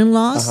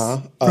son-in-laws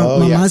from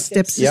Mama's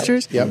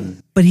stepsisters. Yep.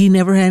 But he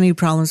never had any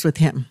problems with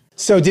him.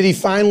 So did he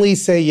finally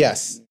say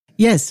yes?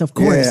 Yes, of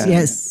course. Yeah.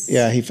 Yes.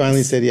 Yeah, he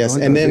finally said yes.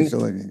 No, And then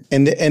entonces,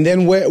 and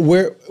then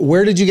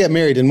where did you get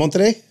married? In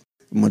Monterrey?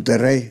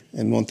 Monterrey.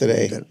 In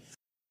Monterrey.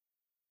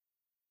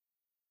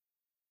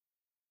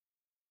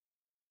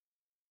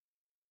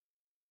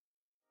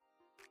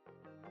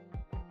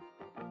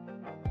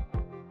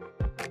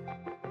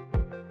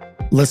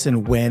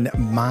 Listen, when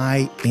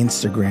my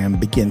Instagram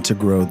began to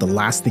grow, the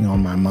last thing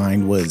on my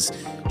mind was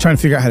trying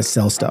to figure out how to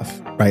sell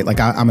stuff, right? Like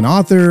I'm an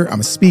author,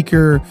 I'm a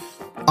speaker.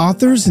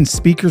 Authors and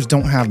speakers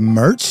don't have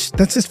merch.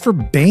 That's just for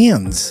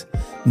bands.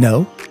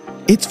 No,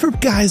 it's for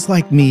guys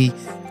like me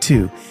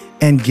too.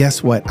 And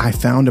guess what? I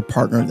found a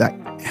partner that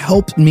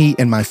helped me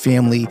and my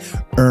family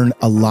earn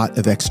a lot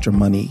of extra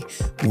money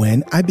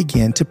when I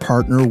began to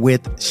partner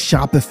with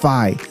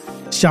Shopify.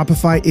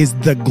 Shopify is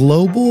the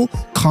global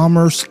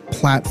commerce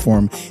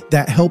platform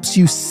that helps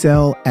you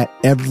sell at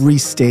every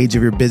stage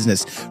of your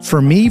business. For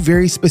me,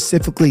 very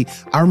specifically,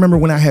 I remember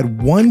when I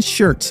had one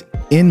shirt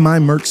in my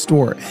merch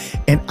store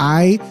and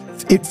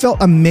it felt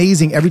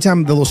amazing. Every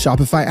time the little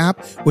Shopify app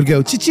would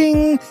go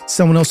cha-ching,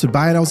 someone else would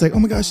buy it. I was like, oh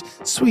my gosh,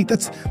 sweet.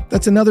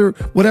 That's another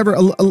whatever,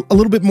 a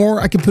little bit more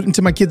I could put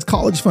into my kids'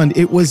 college fund.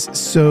 It was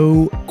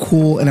so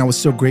cool. And I was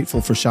so grateful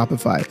for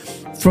Shopify.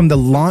 From the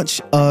launch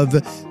of,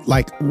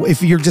 like,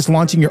 if you're just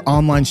launching your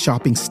online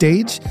shopping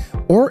stage,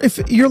 or if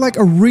you're like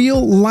a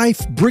real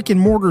life brick and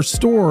mortar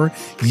store,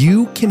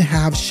 you can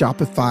have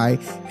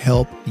Shopify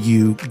help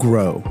you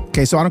grow.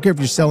 Okay, so I don't care if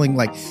you're selling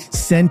like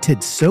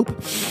scented soap.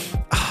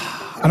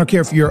 I don't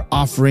care if you're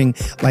offering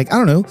like, I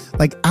don't know,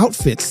 like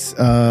outfits,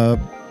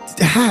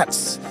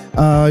 hats,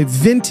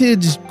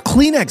 vintage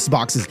Kleenex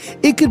boxes.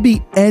 It could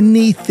be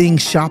anything.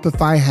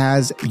 Shopify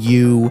has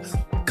you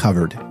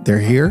covered. They're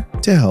here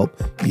to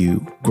help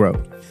you grow.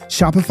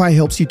 Shopify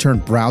helps you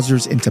turn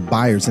browsers into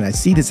buyers. And I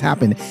see this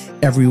happen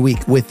every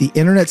week with the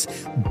internet's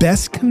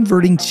best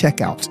converting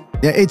checkout.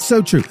 It's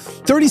so true.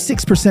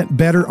 36%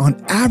 better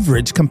on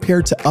average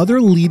compared to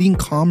other leading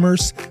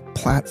commerce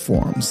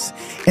platforms.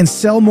 And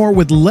sell more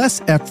with less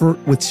effort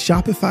with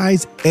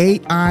Shopify's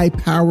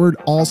AI-powered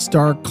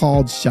all-star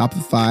called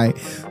Shopify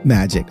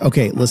Magic.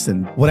 Okay,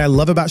 listen, what I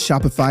love about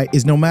Shopify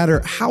is no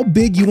matter how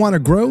big you want to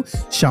grow,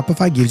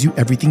 Shopify gives you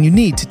everything you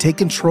need to take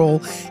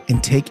control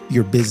and take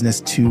your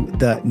business to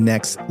the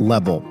next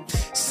level.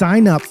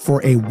 Sign up for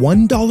a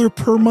 $1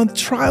 per month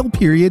trial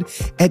period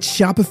at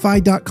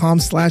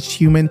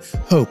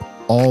shopify.com/humanhope.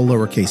 All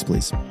lowercase,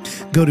 please.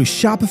 Go to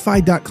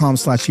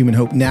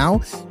shopify.com/humanhope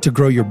now to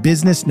grow your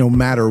business no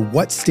matter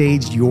what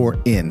stage you're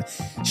in.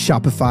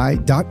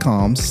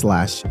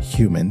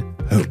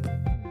 Shopify.com/humanhope.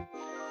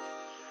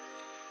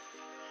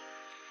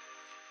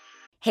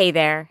 Hey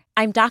there,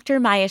 I'm Dr.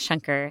 Maya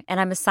Shankar, and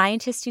I'm a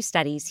scientist who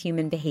studies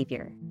human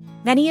behavior.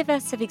 Many of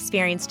us have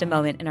experienced a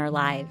moment in our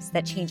lives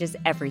that changes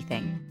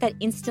everything, that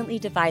instantly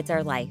divides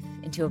our life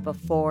into a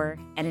before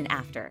and an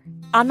after.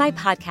 On my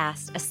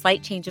podcast, A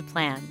Slight Change of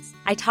Plans,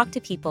 I talk to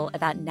people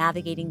about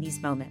navigating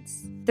these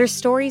moments. Their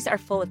stories are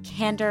full of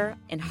candor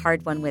and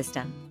hard-won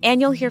wisdom.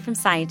 And you'll hear from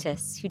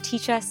scientists who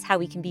teach us how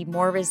we can be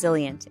more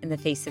resilient in the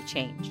face of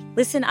change.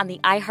 Listen on the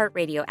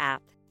iHeartRadio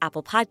app,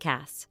 Apple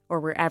Podcasts,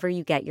 or wherever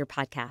you get your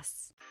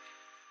podcasts.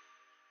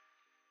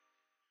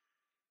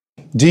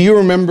 Do you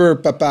remember,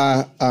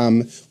 Papá,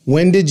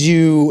 when did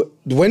you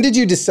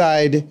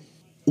decide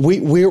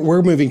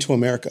we're moving to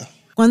America?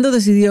 ¿Cuándo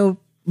decidió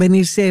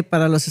venirse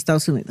para los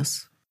Estados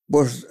Unidos?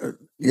 Pues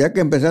ya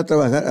que empecé a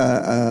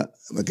trabajar,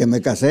 que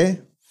me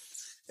casé,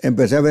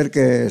 empecé a ver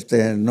que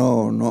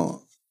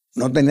no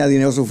tenía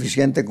dinero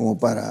suficiente como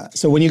para...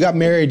 So when you got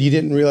married, you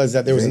didn't realize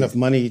that there was enough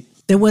money.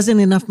 There wasn't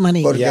enough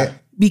money. ¿Por qué? Yeah.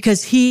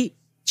 Because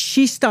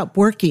she stopped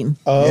working.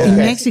 Oh, In okay.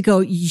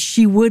 Mexico,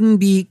 she wouldn't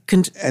be...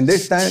 En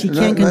this time, she no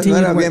can't continue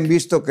era to work. bien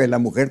visto que la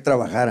mujer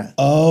trabajara.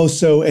 Oh,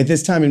 so at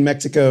this time in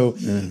Mexico,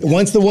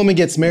 once the woman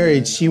gets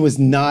married, she was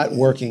not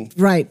working.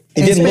 Right.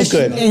 It didn't look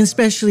good. And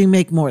especially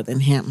make more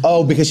than him.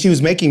 Oh, because she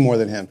was making more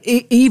than him.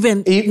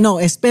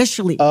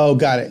 Especially. Oh,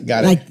 got it.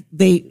 Like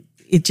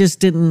it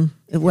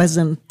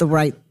wasn't the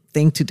right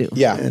thing to do.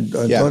 Yeah.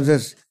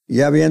 Entonces,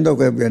 ya viendo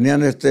que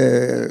venían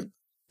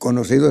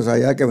conocidos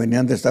allá que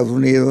venían de Estados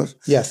Unidos,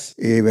 Yes.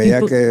 y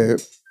veía que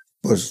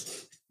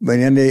pues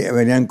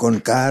venían con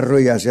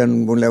carro y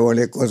hacían un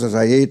de cosas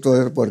allí y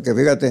todo eso, porque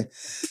fíjate,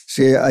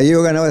 si allí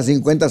yo ganaba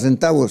 50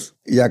 centavos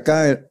y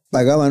acá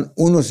pagaban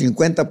unos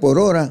 50 por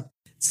hora.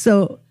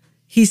 So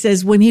he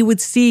says when he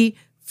would see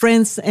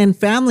friends and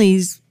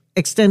families,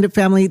 extended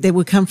family, they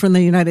would come from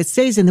the United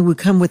States and they would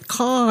come with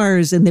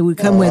cars and they would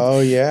come with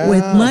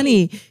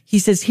money. He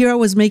says, here I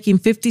was making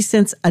 50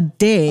 cents a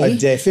day. A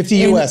day, 50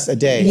 US a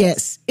day.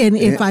 Yes. And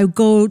if I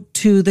go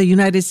to the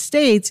United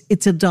States,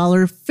 it's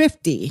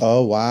 $1.50.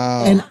 Oh,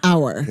 wow. An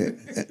hour.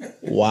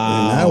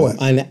 Wow.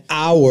 An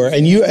hour.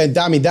 And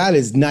Dami, that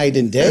is night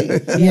and day.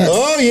 Yes.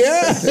 Oh,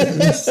 yeah.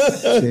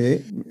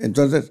 Sí.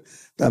 Entonces,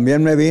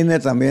 también me vine,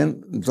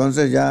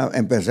 entonces ya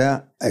empecé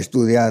a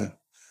estudiar.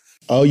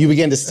 Oh, you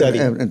began to study.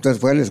 Entonces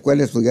fui a la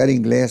escuela a estudiar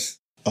inglés.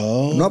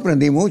 Oh. No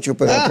aprendí mucho,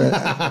 pero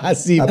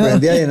Sí.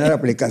 aprendí a llenar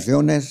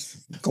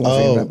aplicaciones. ¿Cómo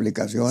se llama?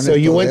 Aplicaciones. So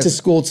you went to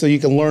school so you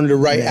can learn to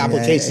write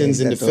applications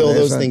and to fill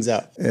those things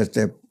out.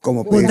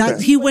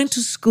 He went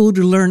to school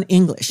to learn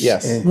English.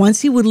 Yes.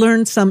 Once he would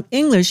learn some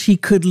English, he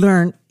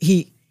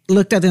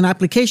looked at an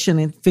application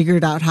and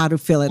figured out how to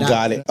fill it out.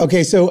 Got it.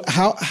 Okay, so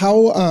how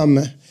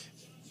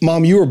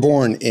Mom, you were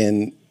born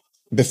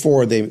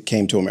before they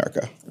came to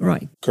America.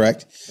 Right.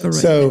 Correct? Correct.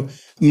 So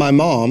my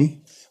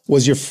mom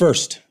was your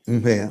first,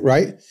 Yeah.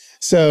 right?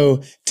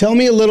 So tell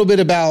me a little bit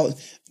about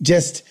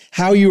just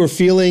how you were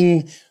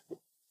feeling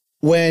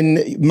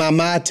when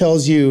Mama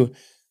tells you,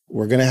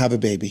 we're going to have a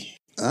baby.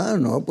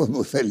 No, pues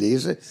muy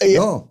feliz.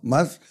 No,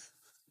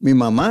 mi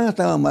mamá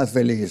estaba más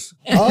feliz.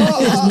 His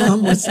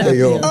mom was happy.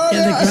 Yo.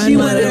 She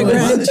wanted a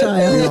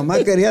grandchild. Mi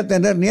mamá quería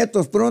tener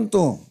nietos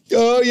pronto.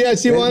 Oh, yeah,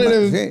 she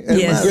wanted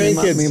Yes.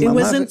 grandkids. Mi It mamá,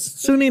 wasn't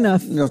soon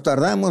enough. no nos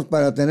tardamos,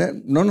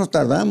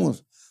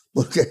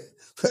 porque...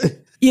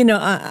 You know,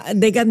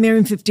 they got married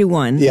in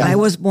 51. Yeah. I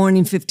was born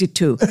in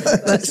 52.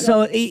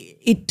 So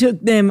it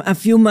took them a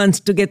few months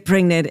to get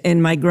pregnant,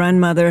 and my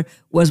grandmother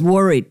was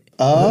worried.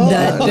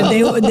 That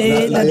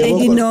they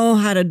didn't know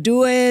how to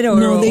do it,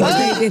 or She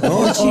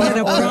had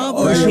a problem.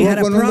 Or she had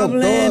a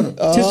problem.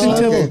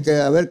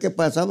 Que a ver qué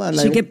pasaba.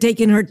 She kept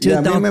taking her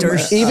to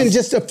doctors. Even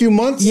just a few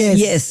months?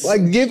 Yes.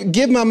 Like,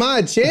 give Mama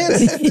a chance.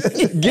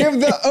 Give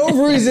the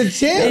ovaries a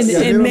chance. Y a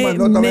mí me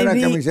mandó también a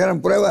que me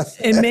hicieran pruebas.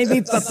 And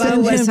maybe Papa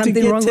was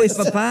something wrong with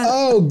Papa.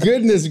 Oh,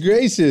 goodness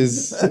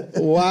gracious.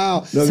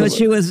 Wow. So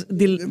she was...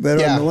 Pero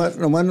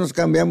nomás nos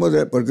cambiamos,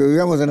 porque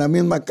vivíamos en la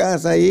misma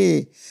casa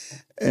ahí.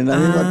 En la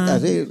misma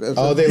así.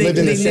 Oh, they lived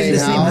in the same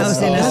house.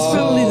 That's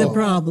probably the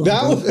problem.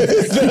 That was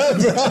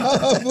the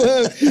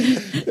problem.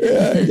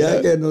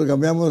 Ya que nos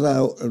cambiamos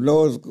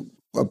luego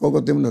a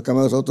poco tiempo nos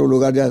cambiamos a otro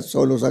lugar ya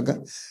solos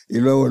acá y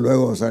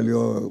luego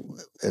salió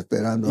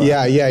esperando.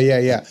 Yeah.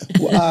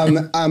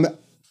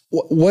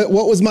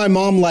 What was my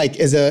mom like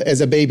as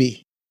a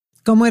baby?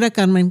 ¿Cómo era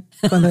Carmen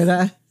cuando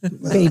era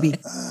baby?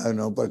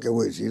 No, ¿para qué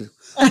voy a decir?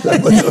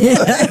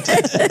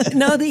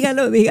 No,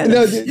 dígalo. No, dígame.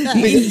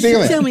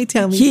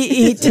 Tell me.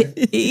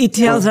 He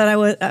tells that I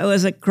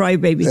was a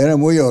crybaby. Era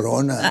muy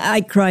llorona.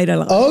 I cried a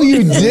lot. Oh,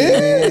 you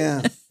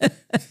did?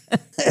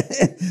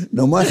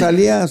 Nomás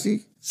salía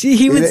así.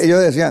 He would, Y yo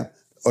decía,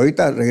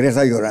 ahorita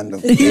regresa llorando.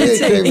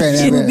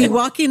 she would be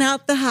walking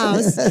out the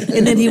house,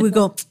 and then he would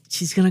go,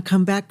 she's going to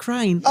come back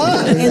crying.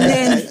 And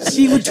then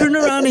she would turn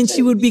around and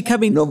she would be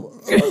coming. No.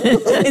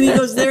 And he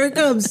goes, there it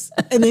comes.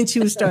 And then she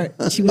would start.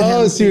 She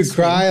would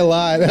cry a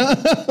lot.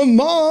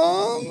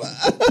 Mom!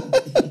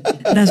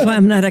 That's why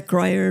I'm not a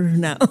crier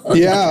now.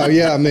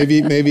 Yeah,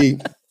 maybe.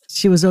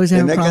 She was always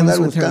having Tenía que problems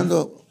andar with her.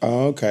 buscando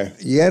Oh, okay.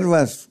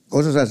 hierbas,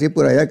 cosas así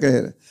por allá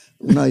que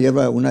una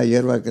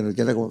hierba que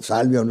era como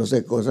salvia o no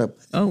sé cosa,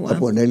 a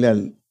ponerle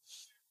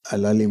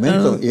al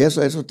alimento. Y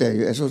eso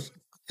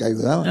te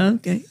ayudaba.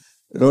 Okay.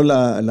 Pero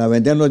la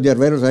vendían los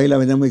hierberos, ahí la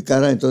vendían muy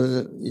cara,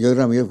 entonces yo y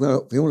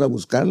Ramiro fuimos a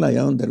buscarla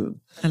allá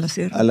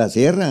a la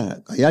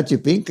sierra, allá a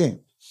Chipinque.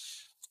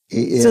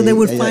 So they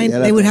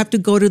would have to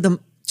go to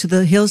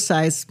the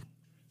hillsides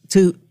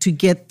to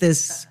get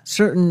this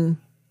certain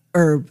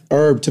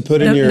herb to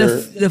put in your...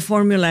 The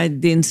formula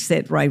didn't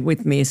sit right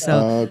with me,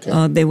 so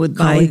they would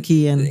buy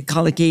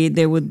colicky.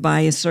 They would buy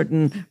a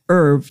certain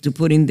herb to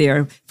put in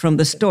there from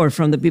the store,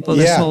 from the people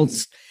that sold,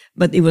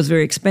 but it was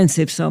very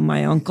expensive. So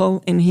my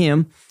uncle and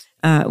him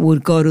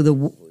would go to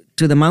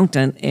the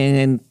mountain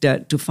and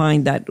to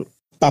find that.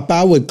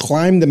 Papá would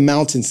climb the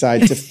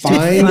mountainside to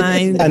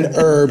find an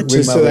herb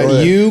so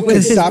that you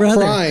could stop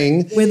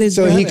crying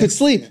so he could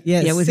sleep.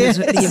 Yes. Yeah, with his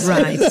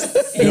right.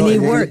 And it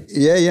worked.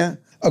 Yeah.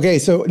 Okay,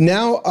 so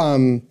now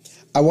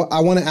I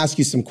want to ask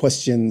you some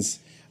questions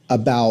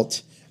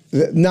about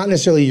not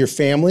necessarily your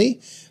family,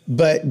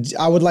 but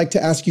I would like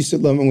to ask you,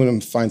 I'm going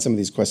to find some of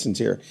these questions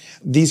here.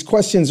 These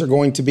questions are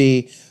going to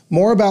be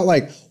more about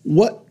like,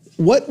 what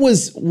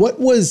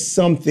was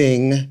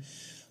something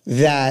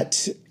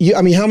that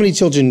how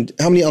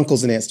many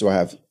uncles and aunts do I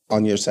have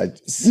on your side?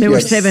 There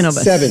were 7 of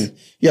us. 7.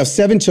 You have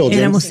 7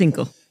 children. Éramos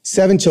 5.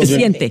 7 children.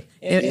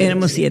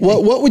 Éramos 7.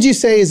 What would you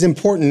say is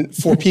important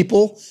for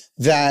people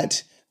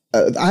that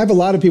I have a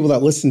lot of people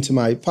that listen to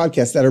my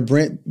podcast that are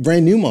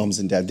brand new moms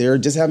and dads. They're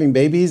just having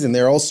babies and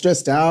they're all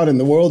stressed out and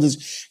the world is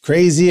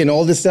crazy and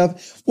all this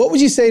stuff. What would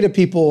you say to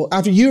people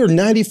after you're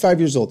 95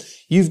 years old?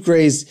 You've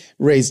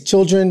raised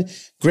children,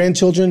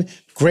 grandchildren,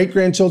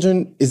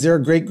 great-grandchildren. Is there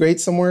a great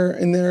somewhere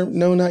in there?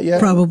 No, not yet?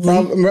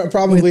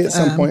 Probably at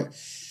some point.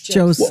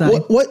 Joe's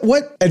side.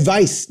 What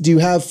advice do you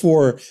have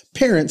for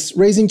parents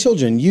raising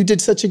children? You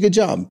did such a good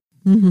job.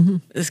 Mm-hmm.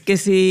 Es que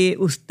si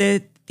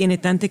usted tiene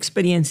tanta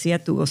experiencia,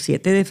 tuvo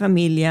 7 de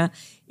familia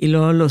y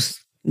luego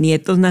los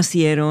nietos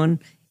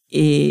nacieron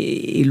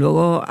y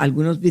luego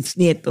algunos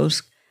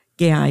bisnietos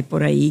que hay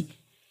por ahí,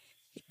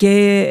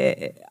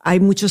 que hay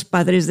muchos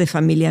padres de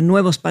familia,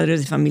 nuevos padres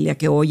de familia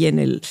que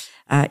oyen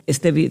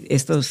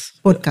estos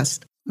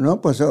podcasts. No,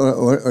 pues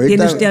ahorita...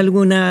 ¿Tiene usted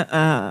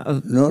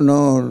alguna...?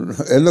 No,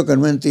 es lo que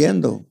no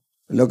entiendo.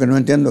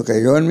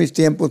 Que yo en mis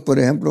tiempos, por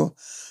ejemplo,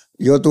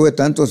 yo tuve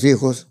tantos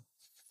hijos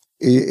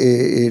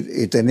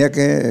y tenía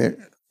que,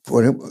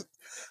 por ejemplo,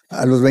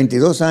 a los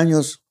 22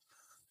 años,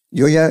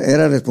 yo ya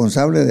era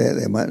responsable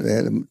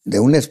de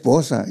una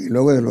esposa y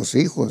luego de los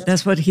hijos.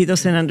 That's what he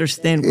doesn't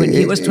understand. When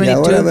he was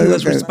 22, he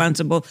was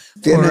responsible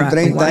for a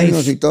 30 wife.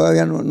 años y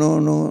todavía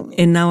no.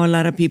 And now a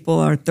lot of people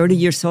are 30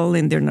 years old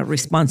and they're not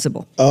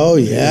responsible. Oh,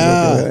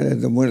 yeah.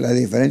 La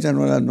diferencia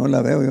no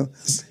la veo yo.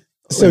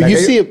 So you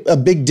see a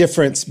big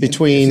difference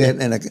between...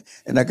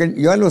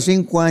 Yo a los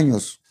 5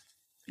 años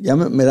ya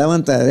me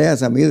daban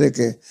tareas a mí de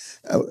que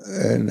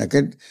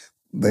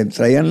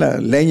traían la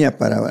leña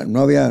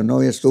no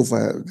había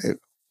estufa,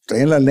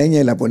 traían la leña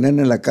y la ponían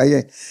en la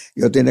calle.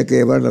 Yo tenía que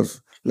llevar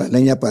la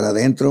leña para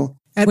adentro.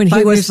 When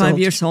he was 5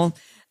 years old,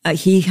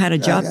 he had a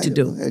job to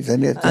do.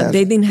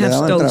 They didn't have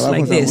stoves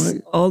like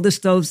this. All the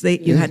stoves,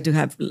 you had to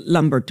have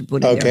lumber to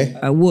put in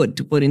there, wood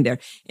to put in there.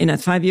 And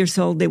at 5 years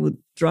old, they would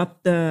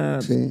drop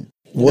the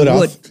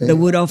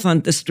wood off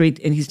on the street,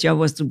 and his job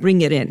was to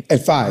bring it in.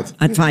 At 5?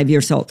 At 5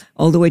 years old,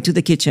 all the way to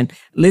the kitchen,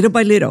 little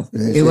by little.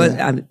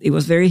 It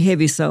was very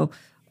heavy, so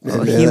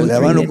he would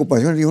bring it.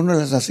 Ocupación y uno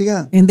las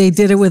hacía. And they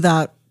did it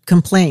without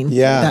complaint.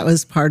 Yeah. That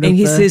was part and of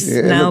he says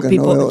now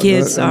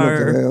kids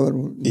are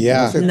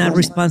not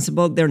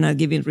responsible. They're not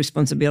giving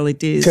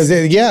responsibilities. Because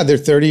they're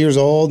 30 years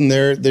old and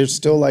they're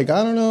still like,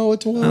 I don't know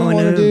what to want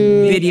to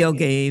do. Video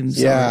games.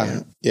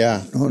 Yeah.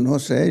 No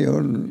sé,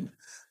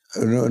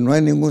 no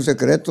hay ningún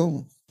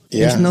secreto.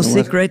 There's no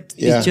secret.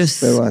 It's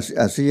just... Pero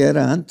así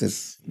era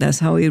antes. That's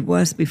how it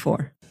was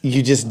before.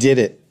 You just did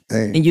it.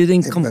 And you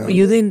didn't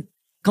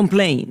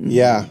complain.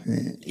 Yeah.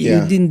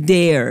 You didn't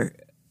dare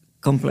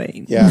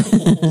complain. Yeah.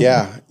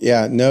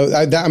 No,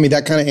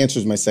 that kind of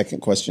answers my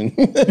second question.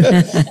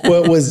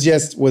 What was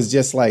just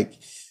like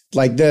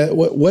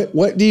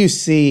what do you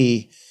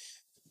see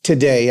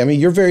today? I mean,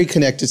 you're very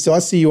connected, so I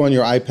see you on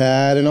your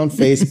iPad and on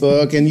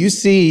Facebook, and you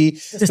see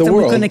the world. Está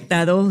muy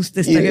conectado,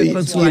 usted está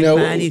con su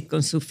iPad y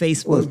con su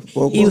Facebook,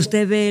 y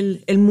usted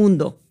ve el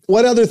mundo.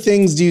 What other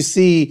things do you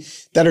see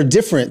that are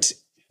different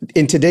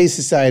in today's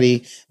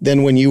society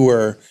than when you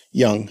were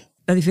young?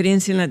 La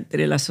diferencia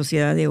entre la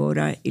sociedad de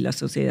ahora y la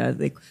sociedad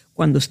de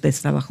cuando usted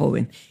estaba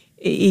joven.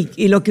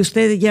 Y lo que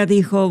usted ya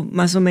dijo,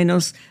 más o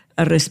menos,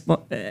 es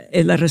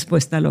la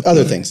respuesta a lo que...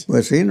 Other things.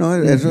 Pues sí, ¿no?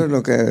 Eso es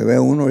lo que ve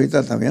uno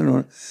ahorita también,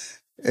 ¿no?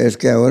 Es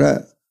que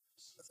ahora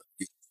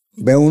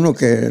ve uno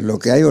que lo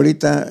que hay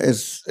ahorita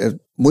es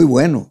muy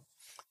bueno,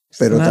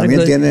 pero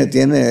también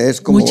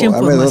es como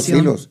abre 2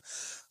 filos.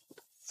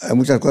 Hay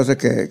muchas cosas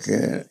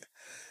que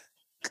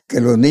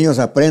los niños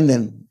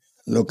aprenden,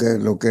 lo que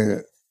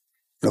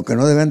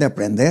no deben de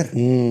aprender.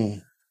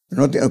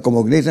 No,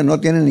 como dicen,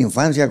 no tienen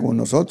infancia como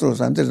nosotros.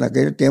 Antes, en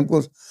aquellos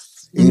tiempos,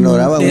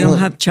 ignoraba They uno. don't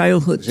have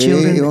childhood Sí,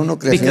 children uno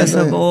because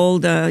creciendo. of all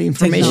the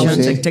information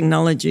Technology.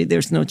 technology.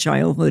 There's no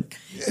childhood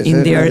Esa in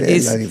es there. la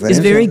It's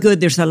diferencia. very good.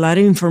 There's a lot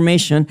of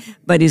information,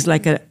 but it's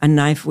like a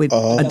knife with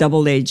a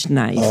double-edged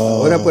knife.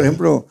 Ahora, por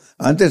ejemplo,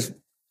 antes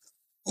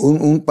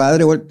un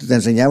padre te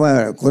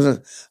enseñaba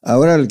cosas.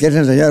 Ahora le quieres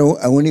enseñar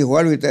a un hijo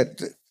algo y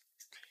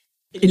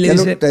Y le te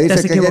dice, dice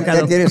 "Estás que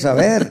equivocado." quieres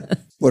saber.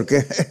 Porque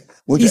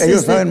He ellos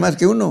says saben más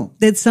que uno.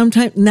 That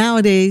sometimes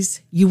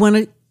nowadays you want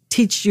to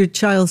teach your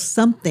child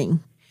something,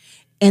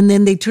 and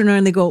then they turn around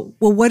and they go,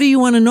 "Well, what do you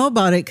want to know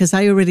about it? Because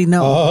I already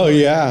know." Oh,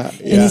 yeah.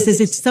 And he says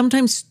it's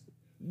sometimes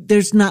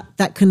there's not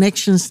that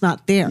connection's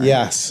not there.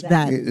 Yes.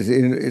 That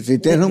Si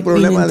tienes un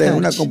problema de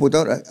una touch.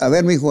 computadora, a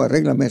ver, mijo,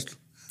 arréglame esto.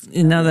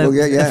 And now the,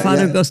 Porque the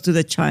father goes to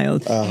the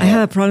child. I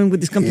have a problem with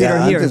this computer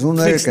Ya, here. antes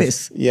uno era Fix que-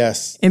 this.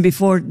 Yes. And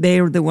before, they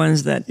were the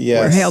ones that were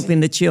Yes. helping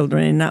the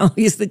children, and now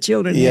it's the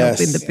children Yes.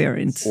 helping the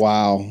parents.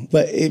 Wow.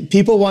 But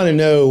people want to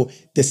know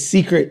the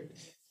secret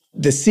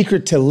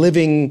to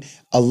living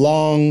a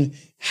long,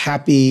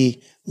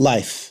 happy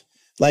life.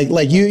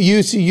 Like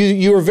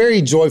you were very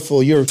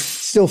joyful. You're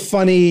still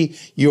funny.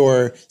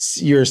 You're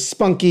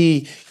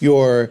spunky.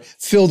 You're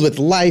filled with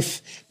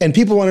life. And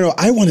people want to know,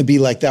 I want to be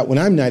like that when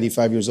I'm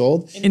 95 years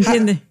old.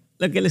 ¿Entiende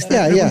lo que le está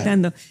Yeah, yeah.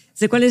 preguntando?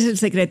 Sé ¿Cuál es el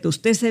secreto?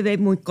 Usted se ve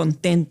muy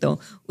contento.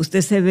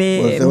 Usted se ve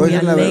Pues te voy muy a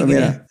decir la verdad, alegre.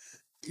 mira,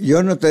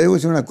 yo no te digo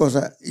una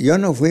cosa, yo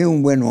no fui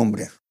un buen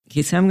hombre.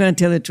 He said, I'm going to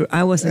tell the truth.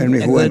 I wasn't En mi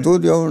a good,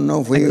 juventud yo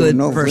no fui, a good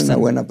no fui person. una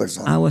buena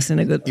persona. I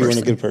wasn't a good You weren't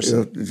a person.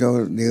 good person.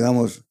 Yo,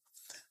 digamos,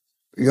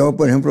 yo,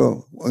 por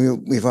ejemplo,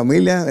 mi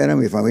familia era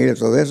mi familia,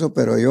 todo eso,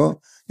 pero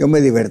yo me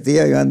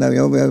divertía, yo andaba,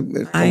 como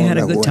I had a en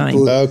la good time.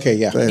 juventud. Okay,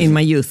 yeah. Entonces, In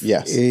my youth.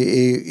 Yes.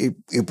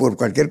 y por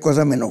cualquier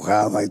cosa me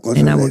enojaba y cosas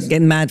And I de would esas.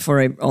 get mad for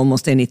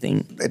almost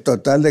anything.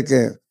 Total de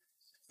que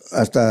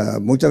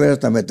muchas veces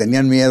hasta me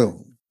tenían miedo.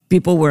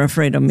 People were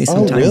afraid of me Oh,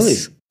 sometimes. really?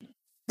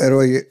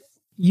 Pero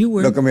you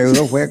were. lo que me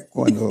ayudó fue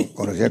cuando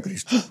conocí a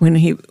Cristo. When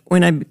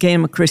I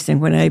became a Christian,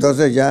 when I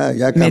Entonces ya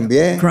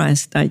cambié, met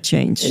Christ, I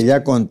changed. y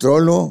ya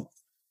controlo,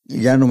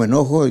 y ya no me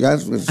enojo, ya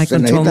se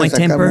control my necesita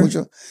sacar temper.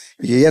 mucho.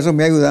 Y eso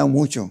me ha ayudado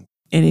mucho.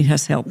 And it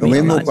has helped Lo me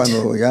a mismo lot.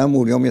 cuando ya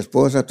murió mi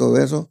esposa, todo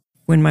eso,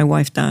 When my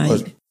wife died,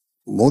 pues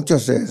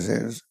muchos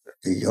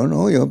y yo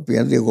no, yo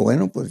digo,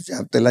 bueno, pues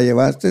ya te la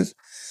llevaste,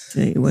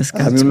 it was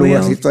hazme God's un will.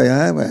 lugarcito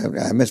allá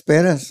me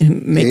esperas.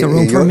 Make Y- a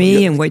room y for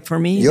me yo- and wait for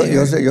me. Yo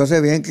there.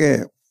 sé bien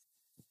que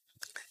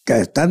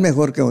estás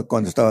mejor que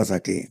cuando estabas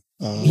aquí.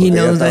 He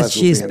knows estaba that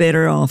she's sufriendo.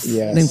 better off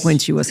Yes. than when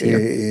she was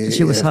here.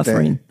 She was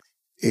suffering.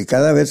 Y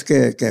cada vez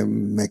que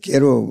me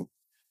quiero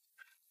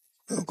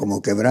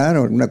como quebrar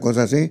o una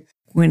cosa así,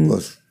 When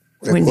pues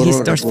when he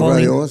starts recurro a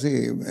falling, Dios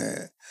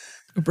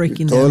y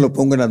breaking todo down. lo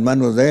pongo en las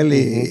manos de él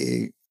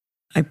y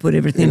I put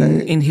everything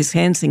in his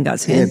hands, in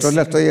God's hands, entonces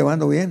la estoy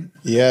llevando bien.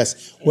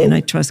 Yes. and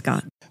I trust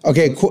God.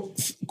 Okay,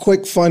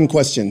 quick fun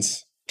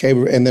questions. Okay,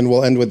 and then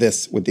we'll end with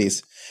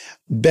these.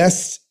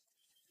 Best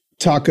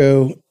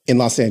taco in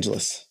Los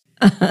Angeles.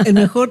 El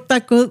mejor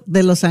taco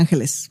de Los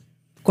Ángeles.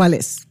 ¿Cuál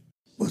es?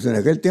 Pues en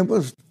aquel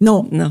tiempo,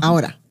 No, No.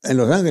 ahora. en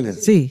Los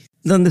Ángeles, Sí.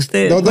 ¿Dónde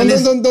usted? ¿cuál ¿Dónde,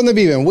 es? dónde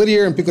viven?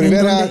 Whittier, en Pico ¿En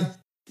Rivera.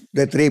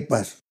 de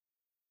tripas.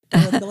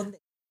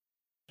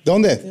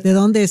 ¿Dónde? ¿De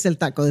dónde es el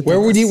taco de Where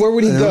would he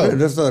tripas? go? En el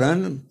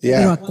restaurante. Pero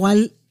Yeah. ¿a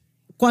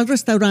cuál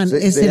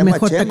restaurante es se el llama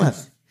mejor Chemas.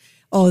 taco?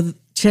 O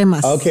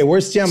Chemas. Okay,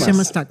 where's Chemas?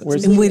 Chemas Tacos.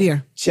 Where's In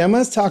Whittier.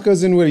 Chemas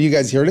Tacos in Whittier. You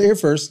guys heard it here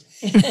first.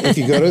 If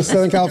you go to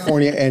Southern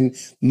California, and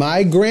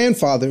my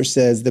grandfather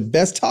says the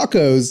best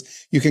tacos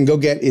you can go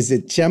get is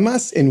at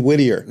Chemas in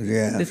Whittier.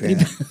 Yeah, De sí.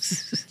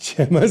 tripas.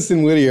 Chemas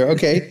in Whittier.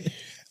 Okay,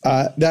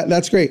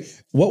 that's great.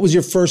 What was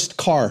your first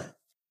car?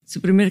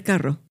 Su primer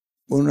carro.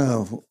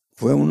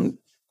 Fue un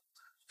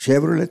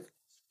Chevrolet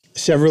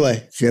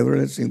Chevrolet.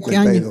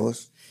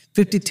 52.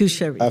 52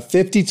 Chevy. A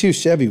 52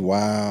 Chevy.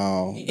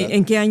 Wow.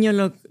 ¿En qué año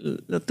lo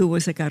tuvo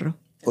ese carro?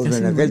 Pues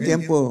en aquel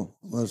tiempo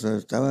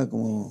estaba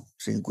como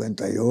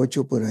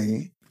 58 por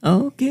ahí.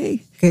 Oh,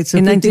 okay. Okay, so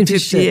In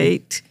 52 Chevy.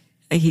 1958,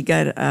 he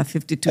got a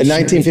 52 In Chevy.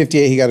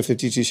 1958, he got a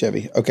 52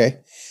 Chevy. Okay.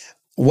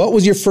 What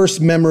was your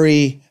first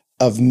memory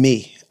of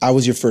me? I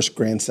was your first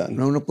grandson.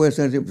 No puede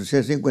ser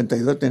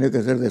 52, tiene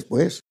que ser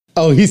después.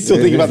 Oh, he's still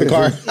thinking about the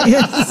car.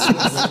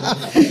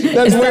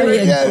 That's Está very,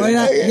 bien.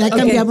 Ahora ya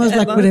cambiamos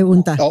la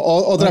pregunta.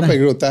 Otra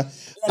pregunta.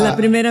 La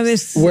primera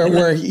vez,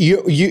 Where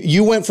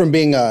you went from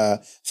being a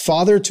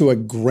father to a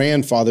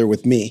grandfather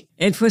with me.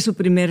 él fue su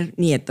primer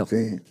nieto.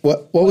 Sí.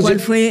 What was ¿Cuál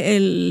it?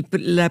 fue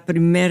la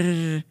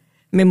primer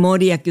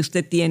memoria que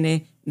usted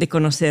tiene de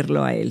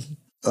conocerlo a él?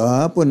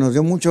 Pues nos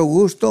dio mucho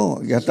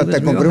gusto. Y hasta He was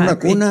te compré real una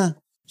happy. cuna.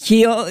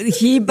 He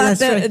bought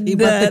That's right. He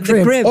the bought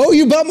the crib. Oh,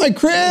 you bought my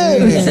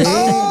crib.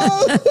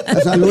 Oh,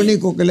 Es al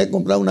único que le he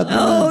comprado una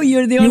cuna. Oh,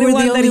 you're the You only were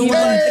one the that he only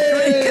bought.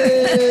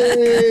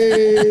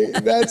 hey,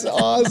 that's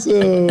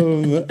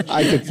awesome.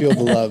 I could feel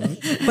the love.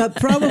 But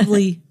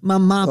probably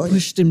Mama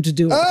pushed him to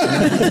do it.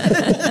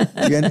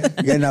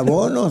 Y en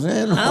abonos,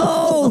 ¿no?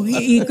 Oh,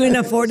 he couldn't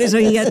afford it, so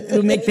he had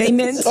to make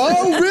payments.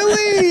 Oh,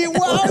 really?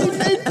 Wow, you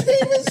made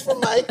payments for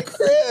my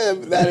crib.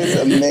 That is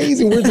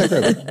amazing. Where's that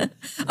crib?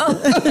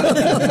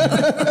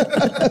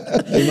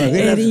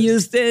 And he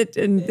used it,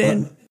 and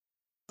then...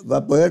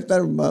 Va poder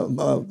estar,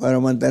 para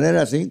mantener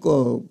a 5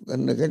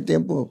 en aquel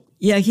tiempo.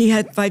 Yeah, he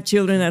had 5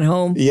 children at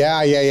home.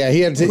 Yeah.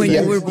 He had to, When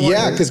you were born.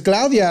 yeah, because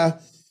Claudia,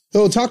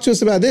 talk to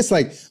us about this.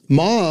 Like,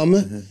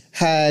 Mom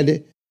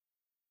had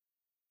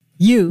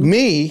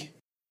me.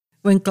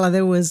 When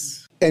Claudia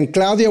was... And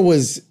Claudia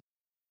was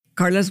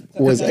Claudia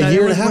a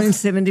year and a half. Born in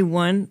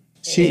 71.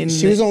 She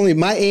was only,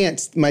 my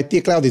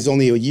tia Claudia is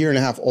only a year and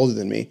a half older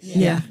than me.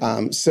 Yeah.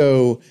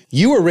 So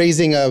you were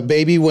raising a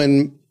baby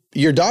when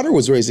your daughter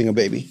was raising a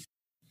baby.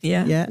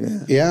 Yeah.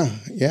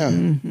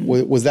 Mm-hmm.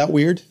 Was that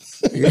weird?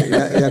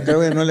 Ya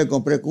creo que no le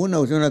compré cuna,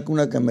 usé una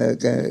cuna que me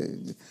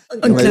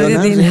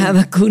Claudia didn't have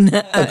a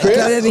cuna.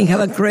 Claudia didn't have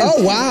a crib.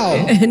 Oh, wow.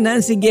 And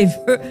Nancy gave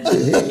her.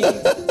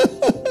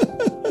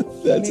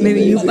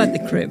 Maybe you bought the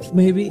crib.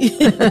 Maybe.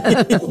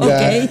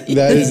 Okay.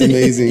 That is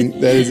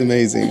amazing. That is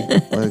amazing.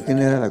 ¿Quién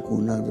era la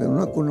cuna?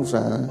 Una cuna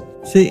usada.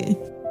 Sí.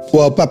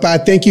 Well, Papa,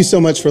 thank you so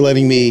much for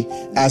letting me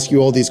ask you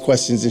all these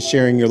questions and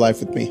sharing your life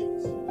with me.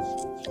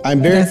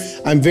 I'm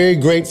very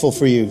grateful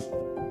for you.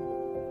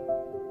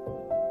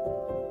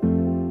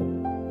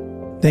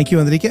 Thank you,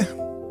 Enrique.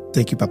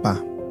 Thank you, Papá.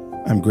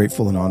 I'm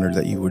grateful and honored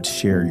that you would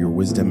share your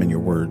wisdom and your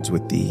words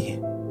with the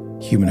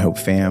Human Hope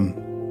fam.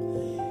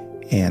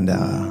 And,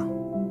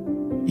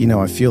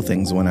 I feel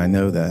things when I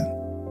know that,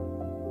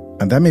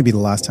 and that may be the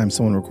last time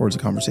someone records a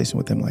conversation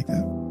with him like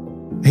that.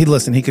 Hey,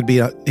 listen, he could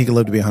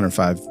live to be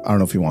 105. I don't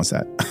know if he wants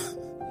that.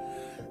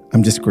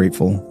 I'm just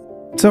grateful.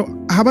 So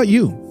how about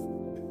you?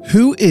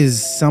 Who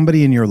is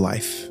somebody in your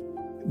life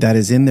that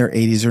is in their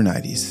 80s or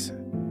 90s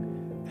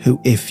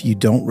who, if you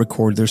don't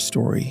record their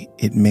story,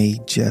 it may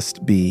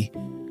just be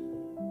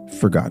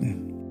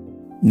forgotten?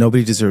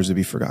 Nobody deserves to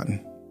be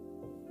forgotten.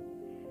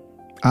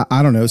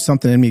 I don't know.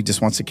 Something in me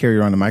just wants to carry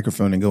around a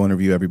microphone and go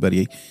interview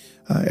everybody,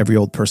 every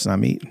old person I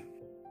meet.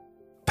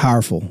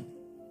 Powerful.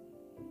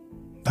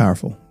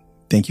 Powerful.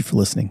 Thank you for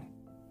listening.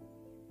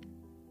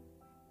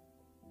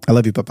 I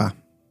love you, Papá.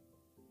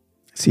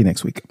 See you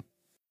next week.